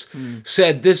quotes,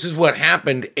 said this is what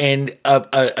happened, and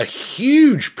a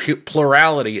huge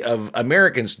plurality of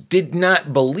Americans did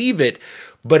not believe it,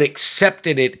 but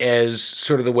accepted it as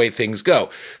sort of the way things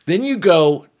go. Then you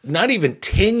go, not even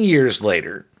 10 years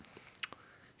later,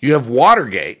 you have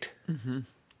Watergate. Mm-hmm.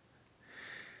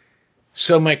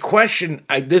 So my question,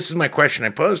 this is my question I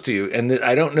pose to you, and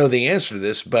I don't know the answer to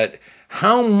this, but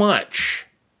how much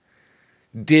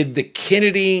did the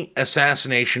Kennedy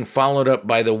assassination followed up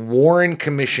by the Warren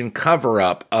Commission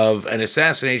cover-up of an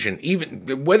assassination,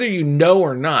 even whether you know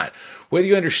or not, whether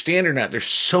you understand or not, there's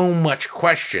so much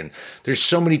question. There's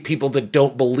so many people that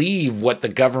don't believe what the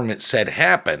government said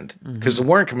happened, because the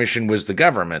Warren Commission was the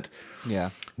government. Yeah.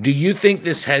 Do you think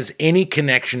this has any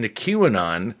connection to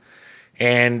QAnon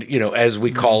and, as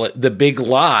we call it, the big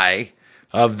lie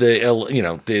of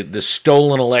the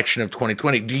stolen election of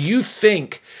 2020? Do you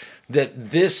think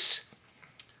that this,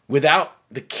 without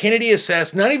the Kennedy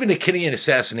not even the Kennedy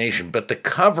assassination, but the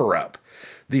cover-up,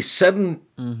 the sudden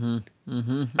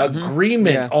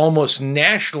agreement almost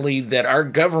nationally that our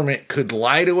government could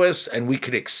lie to us and we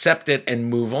could accept it and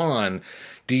move on,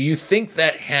 do you think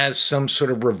that has some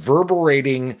sort of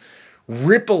reverberating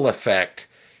ripple effect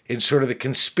in sort of the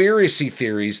conspiracy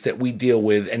theories that we deal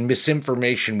with and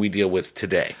misinformation we deal with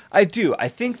today? I do. I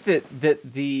think that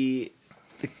the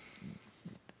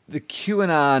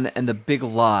QAnon and the big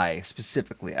lie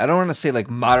specifically, I don't want to say like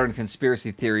modern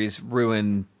conspiracy theories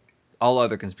ruin all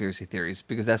other conspiracy theories,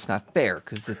 because that's not fair,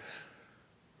 because it's,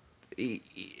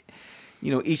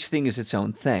 each thing is its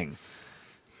own thing.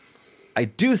 I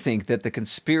do think that the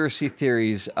conspiracy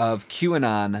theories of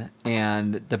QAnon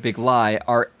and the big lie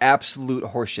are absolute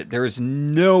horseshit. There is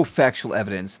no factual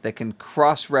evidence that can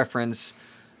cross-reference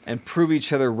and prove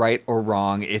each other right or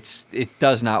wrong. It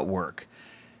does not work.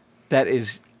 That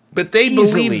is. But they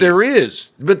easily, believe there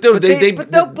is. But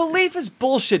no, belief is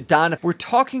bullshit, Don. We're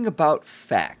talking about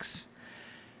facts.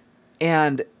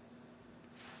 And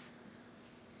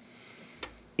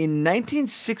in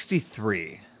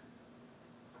 1963,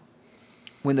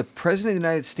 when the President of the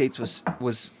United States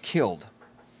was killed,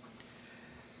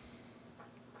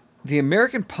 the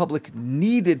American public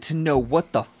needed to know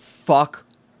what the fuck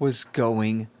was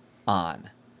going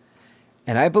on.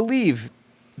 And I believe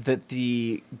that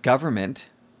the government,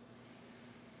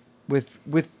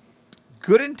 with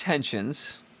good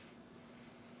intentions...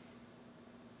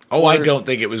 I don't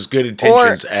think it was good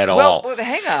intentions at all. Well,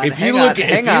 hang on. If you look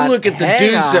at the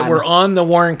dudes that were on the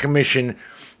Warren Commission,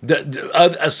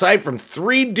 aside from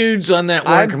 3 dudes on that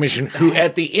Warren Commission who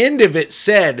at the end of it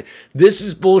said, "This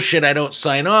is bullshit, I don't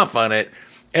sign off on it,"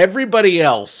 everybody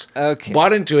else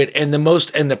bought into it, and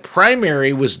the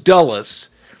primary was Dulles,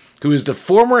 who is the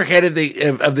former head of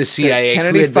the CIA,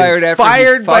 Kennedy who had fired been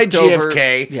fired by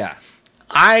JFK. Over, yeah.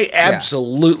 I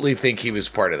absolutely think he was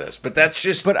part of this, but that's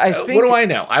just. But I think, what do I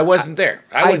know? I wasn't there.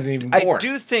 I wasn't even born. I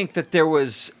do think that there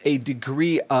was a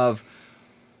degree of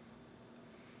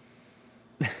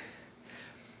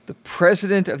the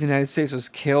President of the United States was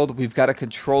killed. We've got to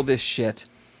control this shit.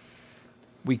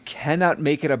 We cannot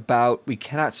make it about. We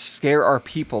cannot scare our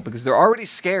people because they're already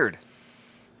scared.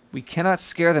 We cannot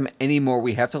scare them anymore.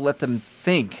 We have to let them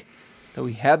think that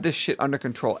we have this shit under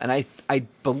control. And I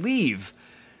believe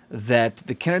that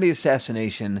the Kennedy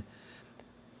assassination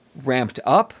ramped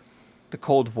up the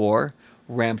Cold War,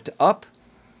 ramped up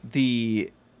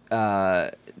the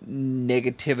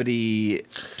negativity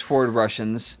toward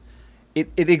Russians. It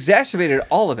exacerbated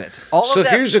all of it. All of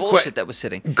that bullshit that was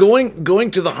sitting.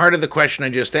 Going to the heart of the question I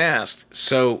just asked.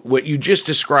 So what you just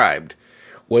described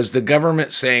was the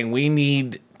government saying we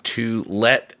need to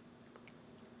let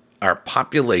our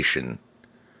population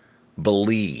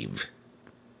believe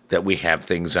that we have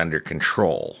things under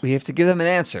control. We have to give them an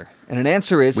answer. And an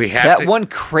answer is that one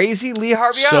crazy Lee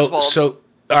Harvey Oswald.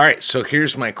 All right, so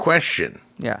here's my question.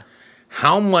 Yeah.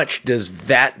 How much does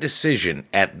that decision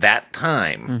at that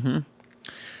time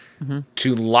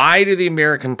to lie to the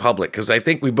American public, because I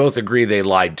think we both agree they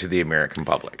lied to the American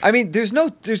public. I mean, there's no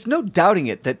doubting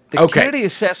it that the Kennedy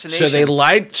assassination so they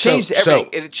lied, changed everything.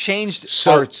 It changed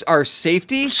our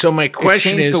safety. So my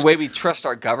question is the way we trust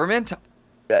our government.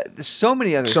 So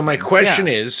many other things. My question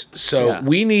is,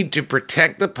 we need to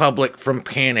protect the public from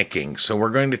panicking. So we're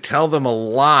going to tell them a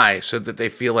lie so that they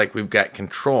feel like we've got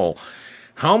control.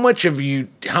 How much of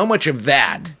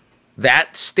that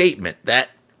statement, that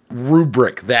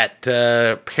rubric, that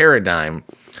paradigm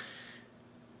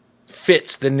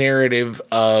fits the narrative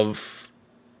of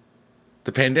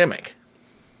the pandemic?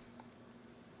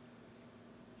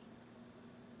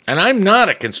 And I'm not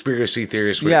a conspiracy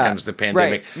theorist when it comes to the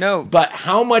pandemic. Right. No. But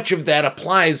how much of that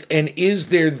applies, and is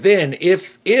there then,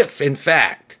 if in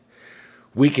fact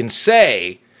we can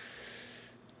say,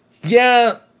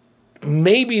 yeah,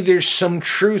 maybe there's some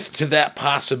truth to that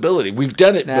possibility. We've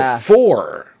done it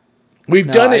before.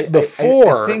 We've done it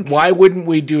before. I think, why wouldn't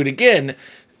we do it again?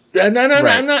 No.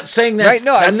 I'm not saying that's. Right.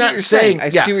 No, I see what you're saying. I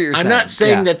see what you're saying. I'm not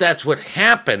saying that that's what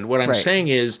happened. What I'm saying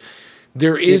is,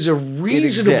 there is a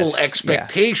reasonable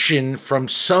expectation from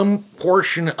some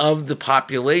portion of the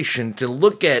population to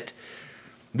look at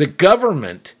the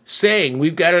government saying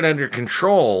we've got it under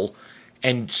control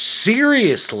and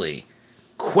seriously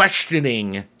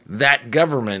questioning that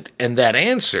government and that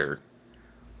answer,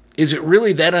 is it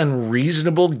really that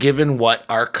unreasonable given what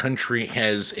our country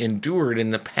has endured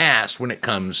in the past when it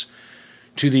comes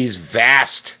to these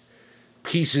vast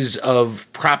pieces of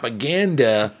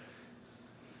propaganda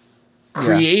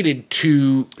created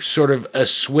to sort of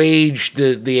assuage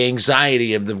the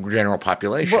anxiety of the general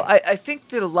population? Well, I think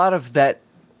that a lot of that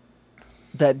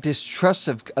distrust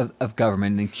of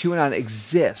government and QAnon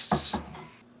exists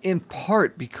in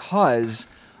part because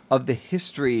of the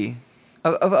history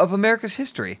of America's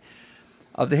history,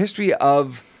 of the history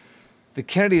of the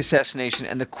Kennedy assassination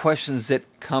and the questions that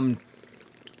come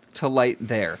to light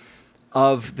there,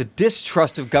 of the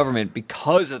distrust of government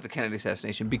because of the Kennedy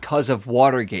assassination, because of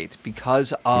Watergate,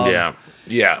 because of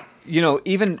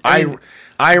even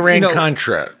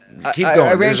Iran-Contra. Keep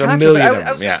going. There's a million of them.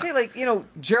 I was going to say,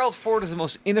 Gerald Ford is the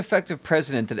most ineffective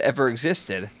president that ever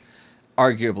existed,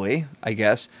 arguably, I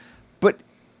guess. But,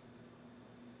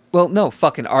 well, no,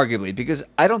 fucking arguably, because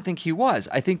I don't think he was.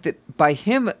 I think that by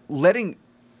him letting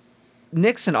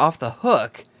Nixon off the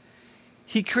hook,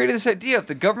 he created this idea of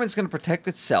the government's going to protect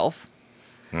itself.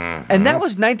 Mm-hmm. And that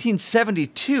was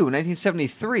 1972,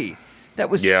 1973. That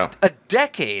was a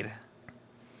decade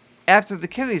after the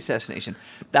Kennedy assassination.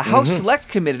 The House Select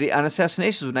Committee on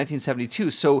Assassinations was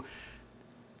 1972. So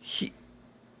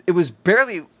it was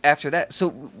barely after that. So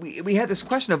we had this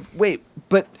question of, wait,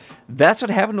 but that's what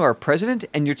happened to our president,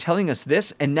 and you're telling us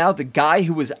this? And now the guy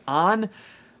who was on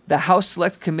the House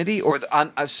Select Committee, or the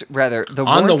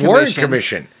Warren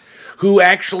Commission, who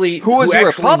was a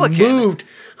Republican,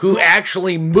 who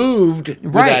actually moved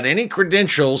without any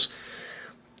credentials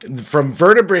from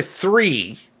vertebra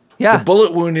 3, the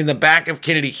bullet wound in the back of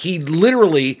Kennedy. He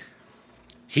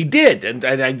did, and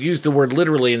I used the word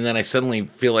literally, and then I suddenly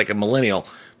feel like a millennial,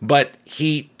 but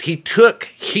he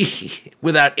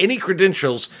without any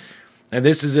credentials, and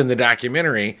this is in the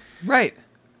documentary,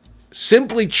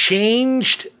 simply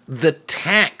changed the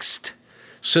text.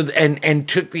 So and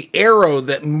took the arrow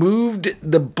that moved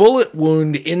the bullet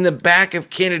wound in the back of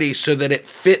Kennedy so that it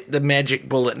fit the magic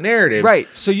bullet narrative.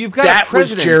 Right. So you've got that a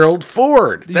president. Was Gerald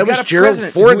Ford. That was Gerald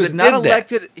Ford that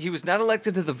did that. He was not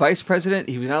elected to the vice president.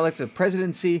 He was not elected to the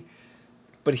presidency.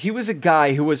 But he was a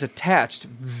guy who was attached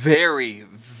very,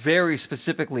 very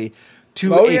specifically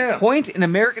to a point in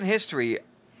American history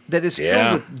that is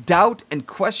filled with doubt and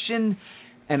question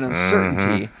and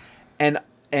uncertainty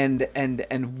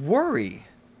and worry.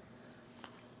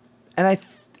 And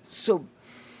so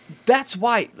that's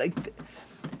why,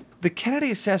 the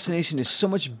Kennedy assassination is so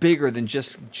much bigger than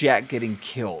just Jack getting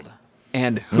killed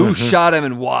and who shot him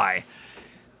and why.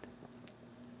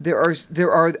 There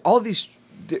are all these.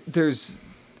 There's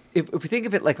if we think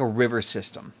of it like a river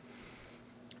system,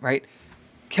 right?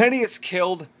 Kennedy is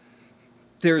killed.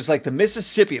 There's like the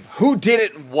Mississippi of who did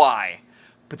it and why,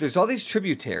 but there's all these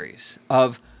tributaries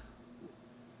of.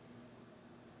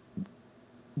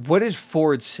 What did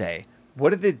Ford say?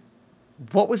 What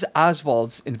was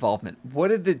Oswald's involvement? What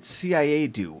did the CIA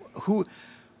do? Who,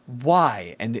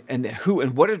 why, and who,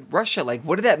 and what did Russia like?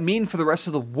 What did that mean for the rest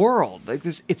of the world? Like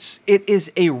it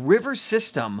is a river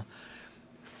system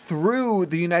through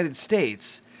the United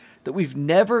States that we've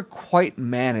never quite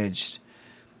managed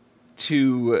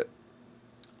to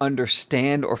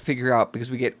understand or figure out because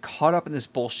we get caught up in this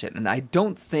bullshit. And I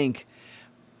don't think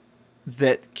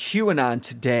that QAnon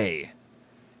today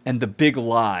and the big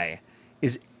lie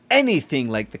is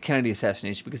anything like the Kennedy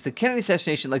assassination, because the Kennedy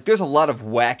assassination, there's a lot of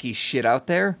wacky shit out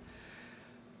there,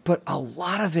 but a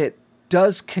lot of it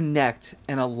does connect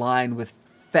and align with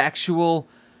factual,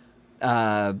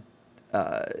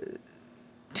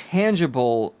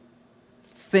 tangible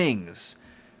things.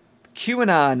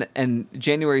 QAnon and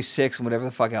January 6th and whatever the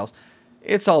fuck else,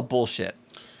 it's all bullshit.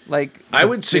 I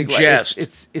would suggest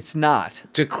it's not.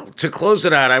 To close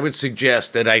it out, I would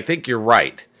suggest that I think you're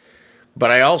right. But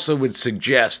I also would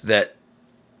suggest that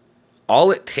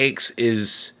all it takes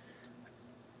is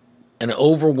an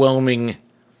overwhelming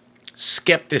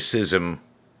skepticism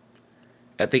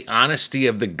at the honesty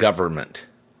of the government.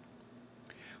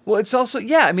 Well, it's also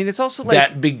it's also like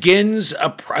that begins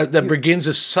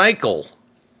a cycle.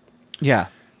 Yeah,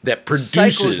 that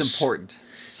produces cycle is important.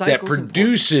 That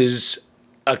produces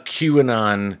a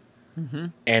QAnon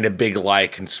and a big lie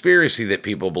conspiracy that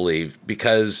people believe,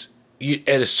 because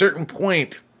at a certain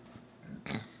point,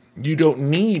 you don't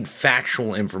need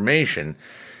factual information,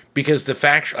 because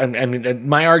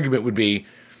my argument would be,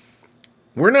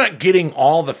 we're not getting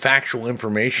all the factual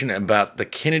information about the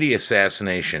Kennedy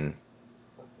assassination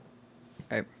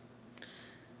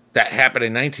that happened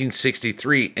in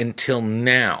 1963 until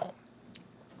now.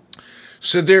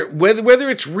 So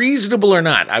whether it's reasonable or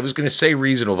not, I was going to say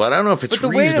reasonable, but I don't know if it's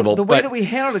reasonable. The way that we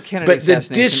handled the Kennedy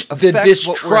assassination affects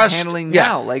what we're handling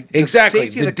now. Like exactly,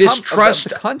 the distrust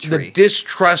of the country. The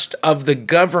distrust of the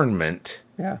government,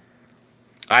 yeah,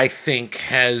 I think,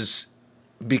 has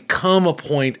become a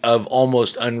point of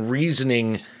almost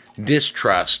unreasoning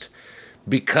distrust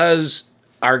because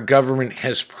our government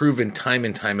has proven time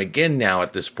and time again now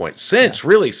at this point, since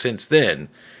then,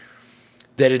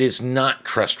 that it is not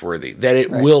trustworthy, that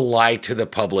it will lie to the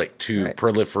public to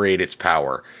proliferate its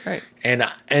power. Right.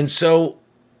 And so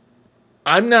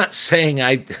I'm not saying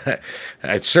I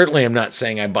certainly am not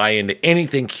saying I buy into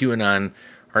anything QAnon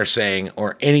are saying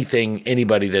or anything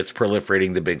anybody that's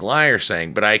proliferating the big lie are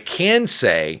saying, but I can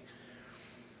say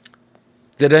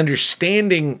that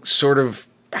understanding sort of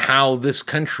how this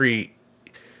country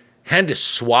had to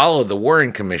swallow the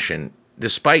Warren Commission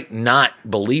despite not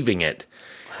believing it,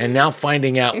 and now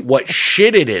finding out what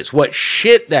shit it is, what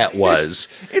shit that was.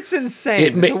 It's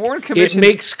insane. The Warren Commission.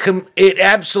 It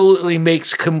absolutely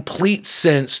makes complete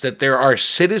sense that there are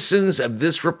citizens of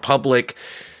this republic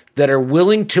that are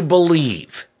willing to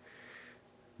believe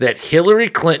that Hillary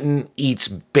Clinton eats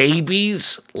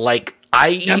babies like I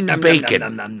eat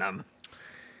bacon. Nom, nom,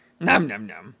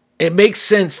 nom. It makes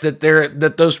sense that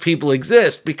those people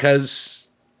exist because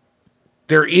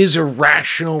there is a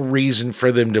rational reason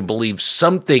for them to believe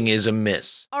something is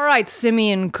amiss. All right,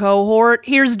 Simeon cohort,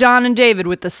 here's Don and David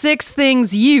with the 6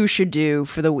 things you should do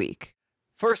for the week.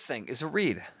 First thing is a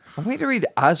read. I'm going to read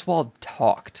Oswald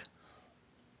Talked.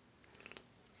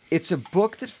 It's a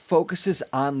book that focuses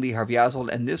on Lee Harvey Oswald,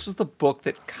 and this was the book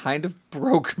that kind of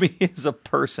broke me as a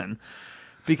person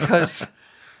because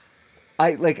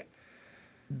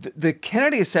the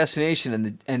Kennedy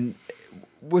assassination and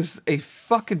was a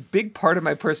fucking big part of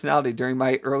my personality during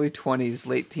my early 20s,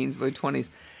 late teens, early 20s.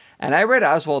 And I read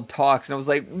Oswald Talks, and I was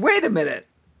like, wait a minute.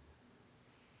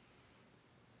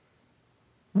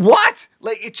 What?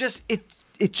 Like, it just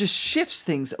shifts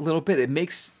things a little bit. It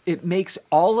makes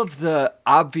all of the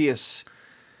obvious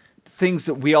things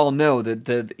that we all know,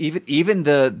 even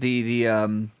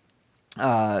the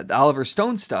Oliver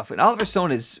Stone stuff. And Oliver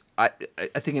Stone is, I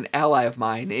think, an ally of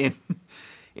mine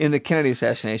in the Kennedy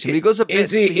assassination. But he goes a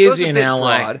bit. Is he an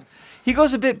ally? Broad. He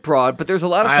goes a bit broad, but there's a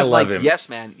lot of stuff like him. Yes,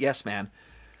 man.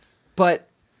 But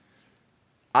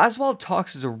Oswald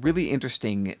Talks is a really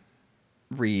interesting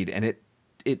read, and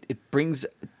it brings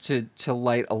to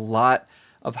light a lot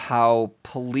of how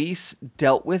police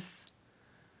dealt with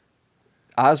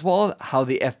Oswald, how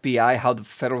the FBI, how the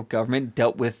federal government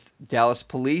dealt with Dallas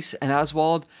police and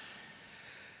Oswald.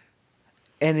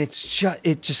 And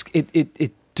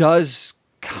it does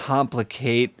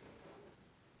complicate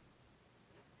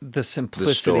the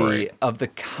simplicity of the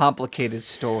complicated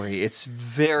story. It's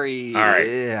very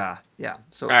yeah.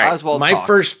 So Oswald Talked.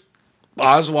 First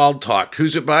Oswald Talked.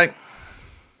 Who's it by?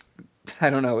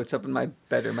 I don't know. It's up in my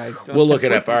bedroom. We'll look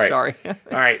it up. All right. Sorry. All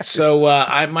right. So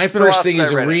my first thing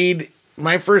is a read.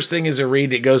 My first thing is a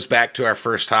read that goes back to our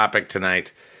first topic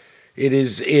tonight. It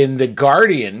is in The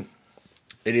Guardian.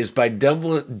 It is by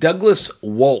Douglas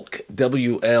Wolk,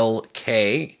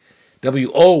 W-L-K,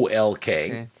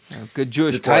 W-O-L-K. Okay. Good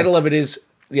Jewish The title of it is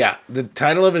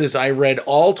I read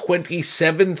all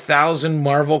 27,000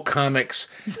 Marvel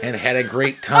comics and had a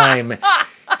great time.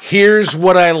 Here's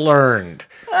what I learned.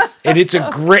 And it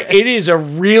is a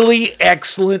really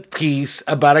excellent piece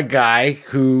about a guy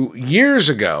who years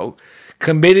ago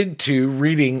committed to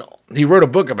reading, he wrote a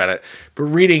book about it, but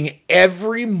reading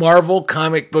every Marvel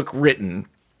comic book written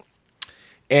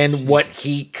and what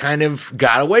he kind of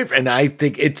got away from. And I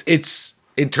think it's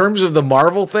in terms of the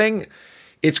Marvel thing,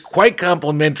 it's quite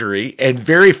complimentary and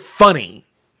very funny.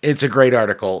 It's a great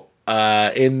article.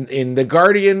 In The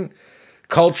Guardian,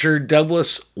 Culture,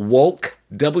 Douglas Wolk,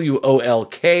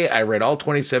 W-O-L-K. I read all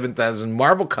 27,000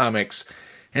 Marvel comics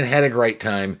and had a great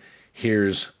time.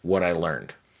 Here's what I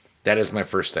learned. That is my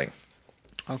first thing.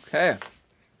 Okay.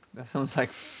 That sounds like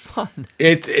fun.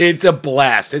 It's a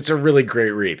blast. It's a really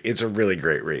great read.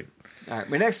 All right.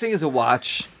 My next thing is a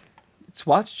watch. It's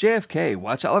watch JFK.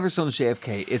 Watch Oliver Stone's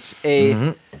JFK. It's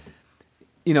a,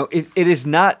 it is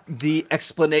not the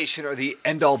explanation or the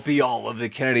end-all be-all of the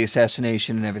Kennedy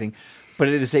assassination and everything, but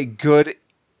it is a good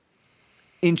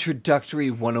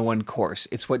introductory 101 course.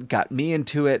 It's what got me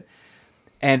into it,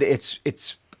 and I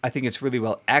think it's really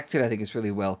well acted. I think it's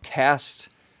really well cast.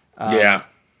 Yeah.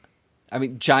 I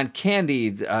mean, John Candy,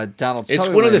 Donald It's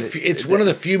Sutherland. one of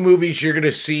the few movies you're going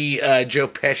to see Joe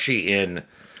Pesci in.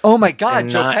 Oh my God,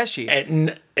 Joe Pesci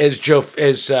as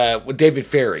David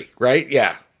Ferry, right?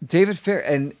 Yeah, David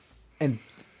Ferry, and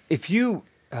if you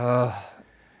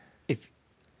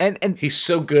and He's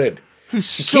so good. he's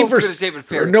so good as David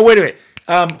Ferris. No, wait a minute.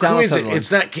 Who Donald is it? Sutherland.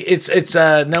 It's not. It's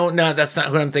no, that's not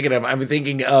who I'm thinking of. I'm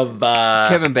thinking of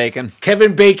Kevin Bacon.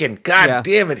 Kevin Bacon. God Yeah.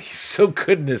 damn it, he's so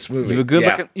good in this movie. You have a good Yeah.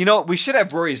 looking. You know, we should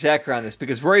have Rory Zacher on this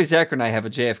because Rory Zacher and I have a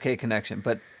JFK connection.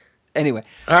 But anyway,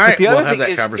 All right, But the we'll other have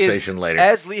thing that conversation later.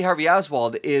 As Lee Harvey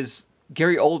Oswald is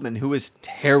Gary Oldman, who is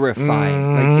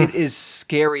terrifying. Like it is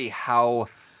scary how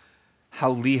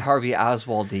Lee Harvey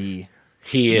Oswald-y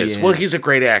He is. Well, he's a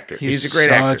great actor. He's a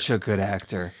great actor. Such a good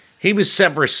actor. He was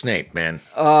Severus Snape, man.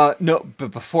 No, but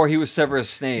before he was Severus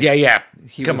Snape, Yeah.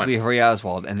 he Come was on. Lee Harvey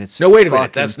Oswald, and it's No, wait a minute.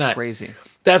 fucking That's not crazy.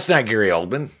 That's not Gary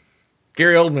Oldman.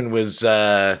 Gary Oldman was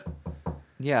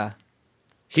Yeah,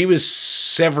 he was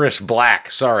Severus Black.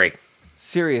 Sorry,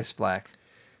 Sirius Black.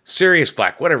 Sirius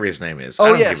Black, whatever his name is. I Oh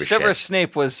don't yeah, give a Severus shit.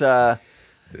 Snape was It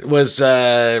was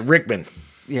Rickman.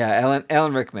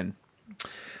 Alan Rickman.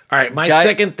 All right, my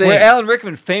second thing. Where Alan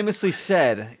Rickman famously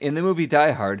said in the movie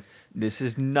Die Hard, "This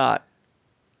is not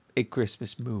a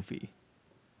Christmas movie."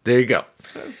 There you go.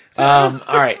 All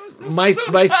right,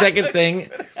 my second thing.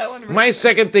 My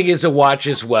second thing is a watch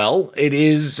as well. It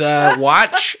is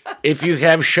watch if you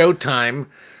have Showtime.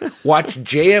 Watch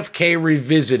JFK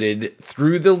Revisited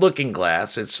Through the Looking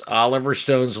Glass. It's Oliver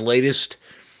Stone's latest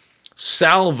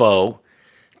salvo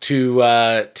to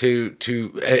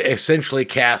essentially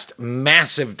cast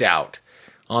massive doubt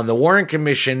on the Warren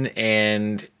Commission,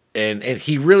 and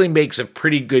he really makes a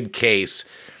pretty good case.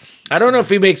 I don't know if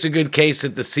he makes a good case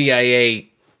that the CIA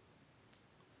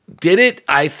did it.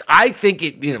 I think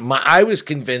it. I was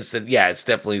convinced that it's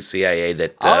definitely CIA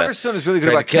that. Oliver Stone is really good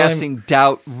tried about to kill him. casting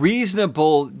doubt,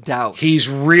 reasonable doubt. He's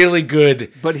really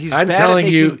good, but he's I'm bad telling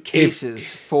at you, making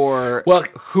cases for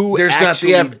who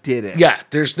actually did it. Yeah,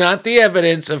 there's not the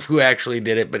evidence of who actually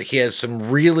did it, but he has some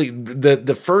really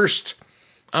the first.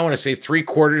 I want to say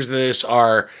 3/4 of this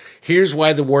are here's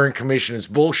why the Warren Commission is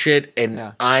bullshit,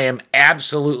 and I am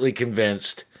absolutely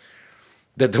convinced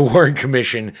that the Warren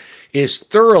Commission is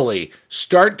thoroughly,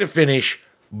 start to finish,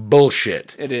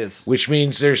 bullshit. It is. Which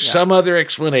means there's some other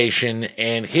explanation,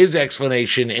 and his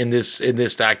explanation in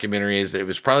this documentary is that it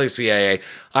was probably CIA.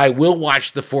 I will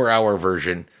watch the 4-hour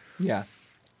version. Yeah.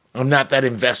 I'm not that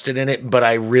invested in it, but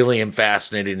I really am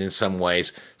fascinated in some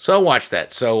ways. So I'll watch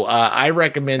that. So I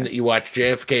recommend that you watch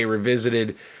JFK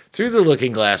Revisited Through the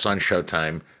Looking Glass on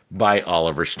Showtime by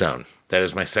Oliver Stone. That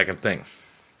is my second thing.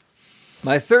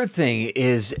 My third thing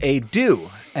is a do.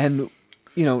 And,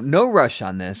 no rush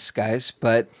on this, guys,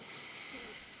 but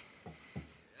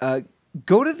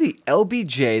go to the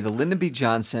LBJ, the Lyndon B.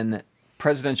 Johnson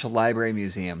Presidential Library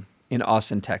Museum in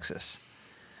Austin, Texas.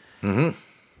 Mm-hmm.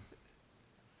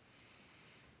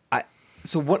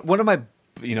 So one of my,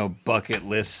 bucket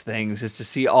list things is to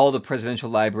see all the presidential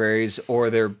libraries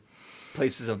or their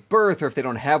places of birth, or if they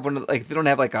don't have one, like if they don't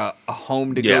have like a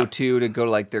home to go to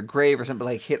like their grave or something,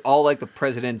 like hit all like the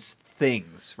president's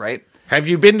things, right? Have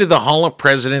you been to the Hall of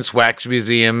Presidents Wax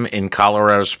Museum in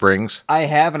Colorado Springs? I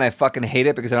have, and I fucking hate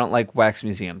it because I don't like wax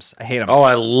museums. I hate them. Oh,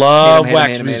 I love Hate 'em,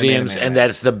 wax museums, and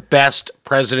that's the best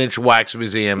presidential wax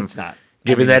museum. It's not.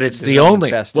 Given that it's the there's nothing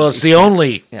only, best well, of it's it. the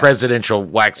only Yeah. presidential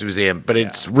wax museum, but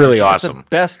it's really awesome.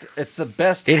 It's the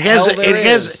best. It has hell there it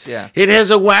has is. Yeah. it has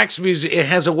a wax museum. It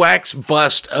has a wax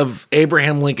bust of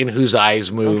Abraham Lincoln whose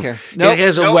eyes move. Okay. Nope, it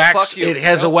has a nope, wax. fuck you. It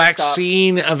has a Nope, wax stop.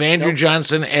 scene of Andrew Nope.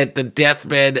 Johnson at the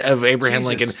deathbed of Abraham Jesus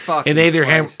Lincoln, fucking and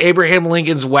Christ. Abraham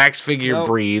Lincoln's wax figure Nope.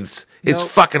 breathes. It's Nope.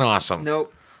 fucking awesome.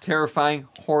 Nope. Terrifying,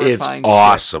 It's horrifying.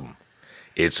 awesome.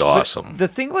 It's awesome. The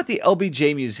thing about the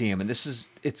LBJ Museum, and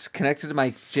it's connected to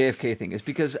my JFK thing, is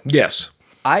because Yes.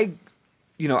 I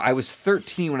was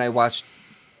 13 when I watched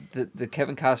the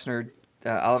Kevin Costner,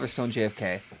 Oliver Stone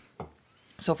JFK.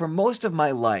 So for most of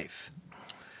my life,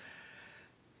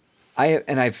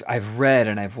 I've read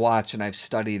and I've watched and I've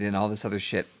studied and all this other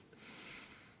shit.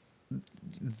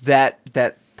 That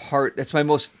part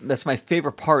that's my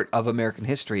favorite part of American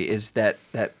history is that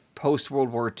post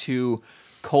World War II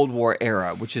Cold War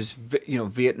era, which is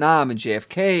Vietnam and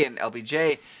JFK and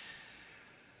LBJ.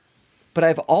 But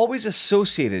I've always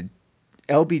associated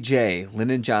LBJ,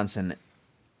 Lyndon Johnson,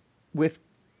 with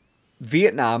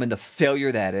Vietnam and the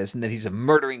failure that is, and that he's a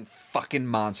murdering fucking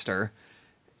monster,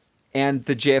 and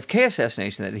the JFK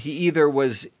assassination, that he either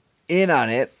was in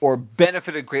on it or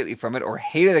benefited greatly from it or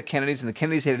hated the Kennedys and the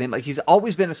Kennedys hated him. Like, he's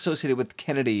always been associated with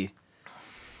Kennedy.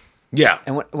 Yeah.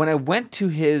 And when I went to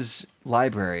his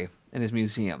library and his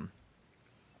museum,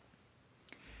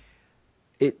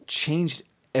 it changed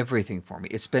everything for me.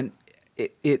 It's been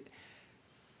it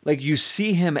like you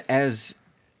see him as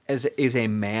a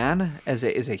man, as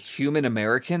a human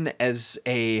American, as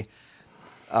a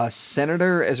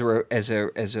senator, as a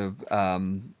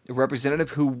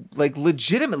representative who like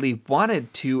legitimately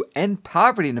wanted to end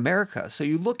poverty in America. So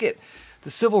you look at the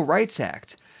Civil Rights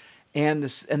Act and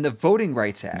the Voting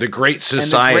Rights Act, the Great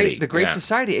Society, the Great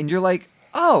Society, and you're like,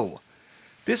 oh,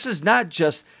 this is not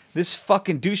just this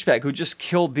fucking douchebag who just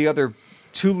killed the other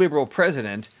too liberal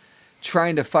president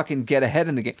trying to fucking get ahead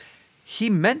in the game. He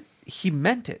meant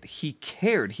it. He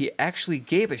cared. He actually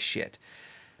gave a shit.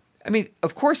 I mean,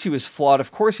 of course he was flawed.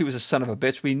 Of course he was a son of a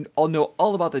bitch. We all know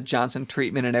all about the Johnson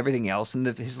treatment and everything else, and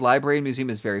his library and museum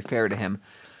is very fair to him.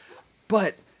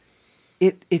 But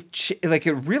it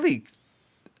really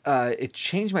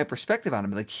changed my perspective on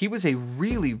him. Like, he was a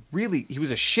he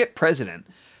was a shit president,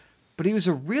 but he was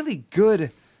a really good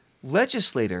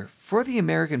legislator for the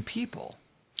American people.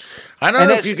 I don't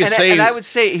know if you could say, and I would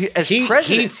say, as president,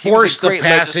 he forced the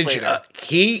passage.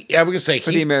 He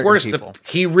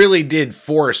really did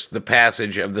force the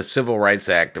passage of the Civil Rights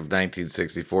Act of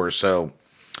 1964. So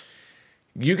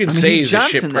you can say he's a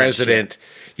shit president.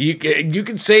 You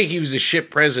can say he was a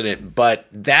shit president, but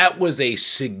that was a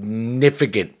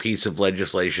significant piece of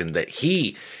legislation that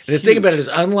and the thing about it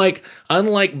is, unlike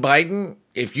Biden,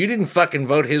 if you didn't fucking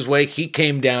vote his way, he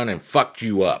came down and fucked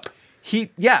you up.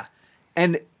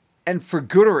 And for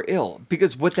good or ill,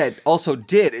 because what that also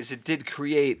did is it did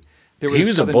create. He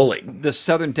was a bully. The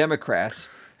Southern Democrats.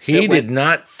 He did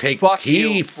not take. Fuck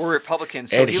you for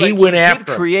Republicans. So and he went after.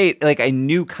 Did create like a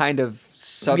new kind of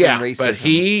Southern racism. But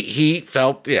he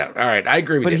felt. Yeah, all right, I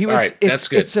agree with you. But he was. All right, that's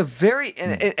good. It's a very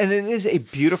and it is a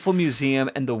beautiful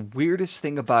museum. And the weirdest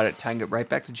thing about it, tying it right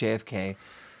back to JFK.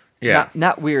 Yeah.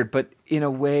 Not weird, but in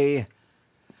a way.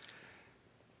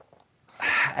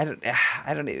 I don't.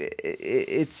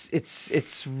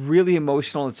 It's really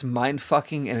emotional. It's mind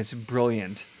fucking, and it's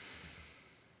brilliant.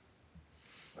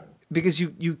 Because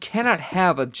you cannot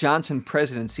have a Johnson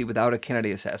presidency without a Kennedy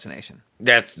assassination.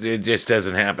 It just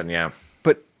doesn't happen. Yeah.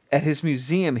 But at his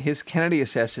museum, his Kennedy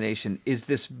assassination is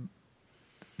this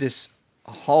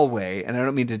hallway, and I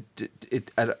don't mean to.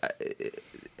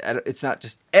 It's not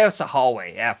just it's a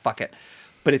hallway. Yeah, fuck it.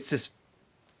 But it's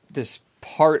this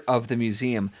part of the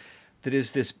museum that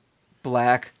is this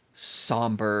black,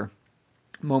 somber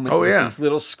moment with these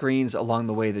little screens along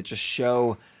the way that just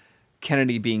show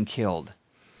Kennedy being killed.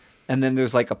 And then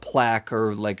there's like a plaque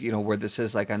or like, where this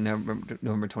is like on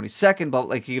November 22nd, but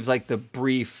like he gives like the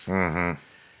brief. Mm-hmm.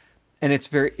 And it's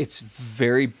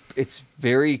very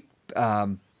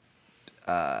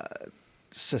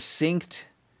succinct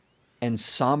and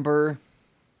somber.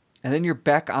 And then you're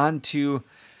back on to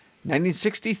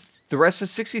 1960. The rest is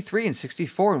 63 and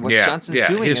 64 and what Johnson's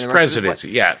doing. His presidency.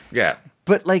 Yeah.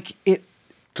 But like it's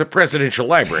a presidential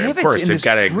library. Of course, they've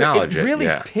got to acknowledge it. It really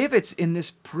pivots in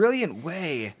this brilliant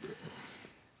way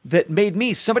that made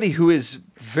me somebody who is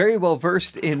very well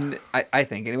versed in, I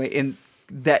think anyway, in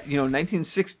that,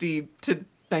 1960 to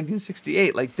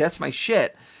 1968. Like, that's my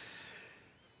shit.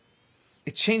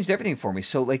 It changed everything for me.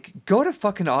 So, like, go to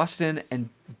fucking Austin and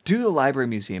do the Library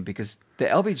Museum because the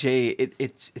LBJ,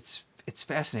 it's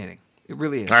fascinating. It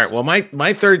really is. All right. Well,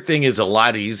 my third thing is a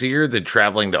lot easier than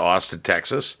traveling to Austin,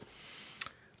 Texas.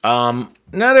 Not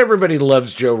everybody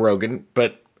loves Joe Rogan,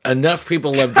 but enough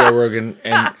people love Joe Rogan,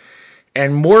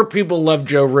 and more people love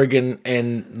Joe Rogan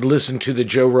and listen to the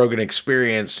Joe Rogan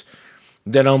Experience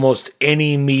than almost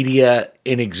any media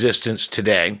in existence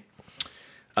today.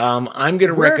 I'm going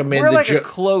to recommend we're like a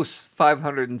close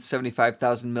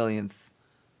 575,000 millionth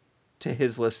to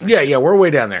his listeners. Yeah, we're way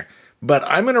down there. But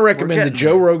I'm going to recommend the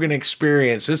Joe Rogan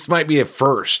Experience. This might be a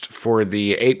first for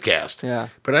the ApeCast. Yeah.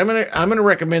 But I'm going to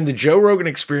recommend the Joe Rogan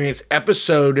Experience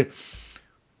episode.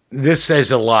 This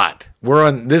says a lot.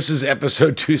 This is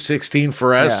episode 216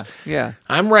 for us. Yeah.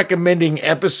 I'm recommending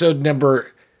episode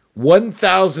number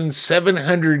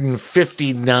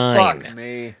 1759 Fuck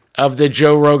me. Of the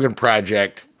Joe Rogan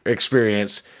Project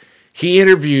Experience. He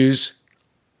interviews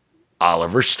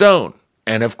Oliver Stone.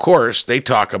 And of course, they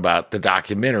talk about the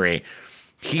documentary.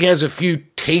 He has a few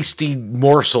tasty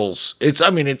morsels. It's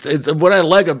what I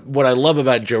love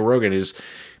about Joe Rogan is,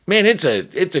 man, it's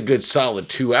a good solid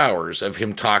 2 hours of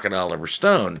him talking to Oliver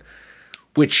Stone,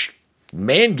 which,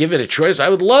 man, give it a choice. I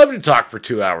would love to talk for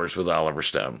 2 hours with Oliver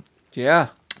Stone. Yeah.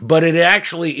 But it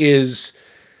actually is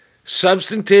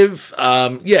substantive.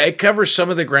 It covers some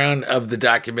of the ground of the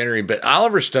documentary, but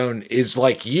Oliver Stone is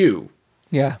like you.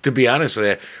 Yeah. To be honest with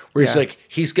you, where he's like,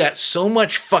 he's got so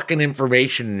much fucking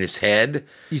information in his head.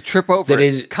 You trip over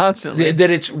it constantly. That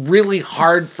it's really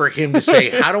hard for him to say,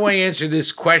 how do I answer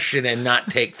this question and not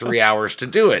take 3 hours to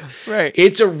do it? Right.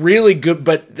 It's a really good,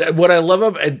 but what I love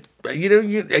about, you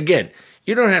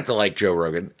don't have to like Joe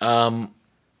Rogan.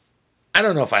 I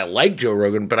don't know if I like Joe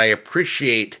Rogan, but I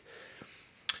appreciate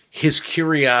his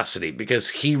curiosity, because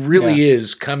he really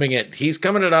is he's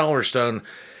coming at Oliver Stone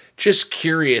just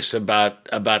curious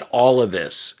about all of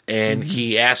this. And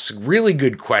he asks really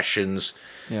good questions,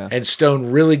 and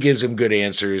Stone really gives him good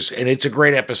answers. And it's a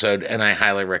great episode, and I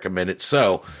highly recommend it.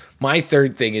 So my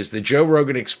third thing is the Joe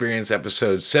Rogan Experience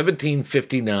episode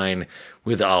 1759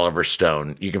 with Oliver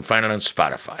Stone. You can find it on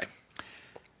Spotify.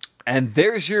 And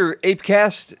there's your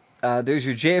ApeCast. There's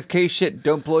your JFK shit.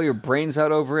 Don't blow your brains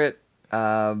out over it.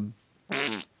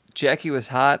 Jackie was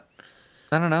hot.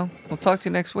 I don't know. We'll talk to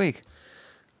you next week.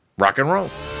 Rock and roll.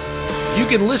 You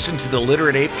can listen to the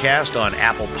Literate ApeCast on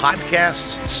Apple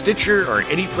Podcasts, Stitcher, or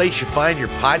any place you find your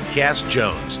podcast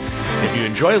Jones. If you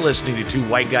enjoy listening to two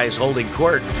white guys holding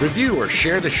court, review or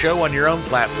share the show on your own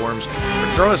platforms,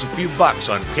 or throw us a few bucks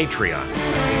on Patreon.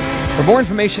 For more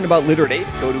information about Literate Ape,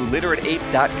 go to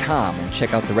literateape.com and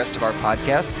check out the rest of our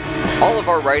podcasts, all of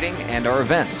our writing, and our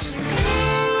events.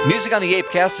 Music on the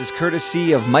ApeCast is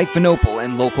courtesy of Mike Vinopal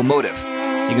and Locomotive.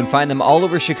 You can find them all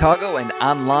over Chicago and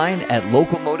online at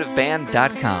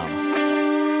locomotiveband.com.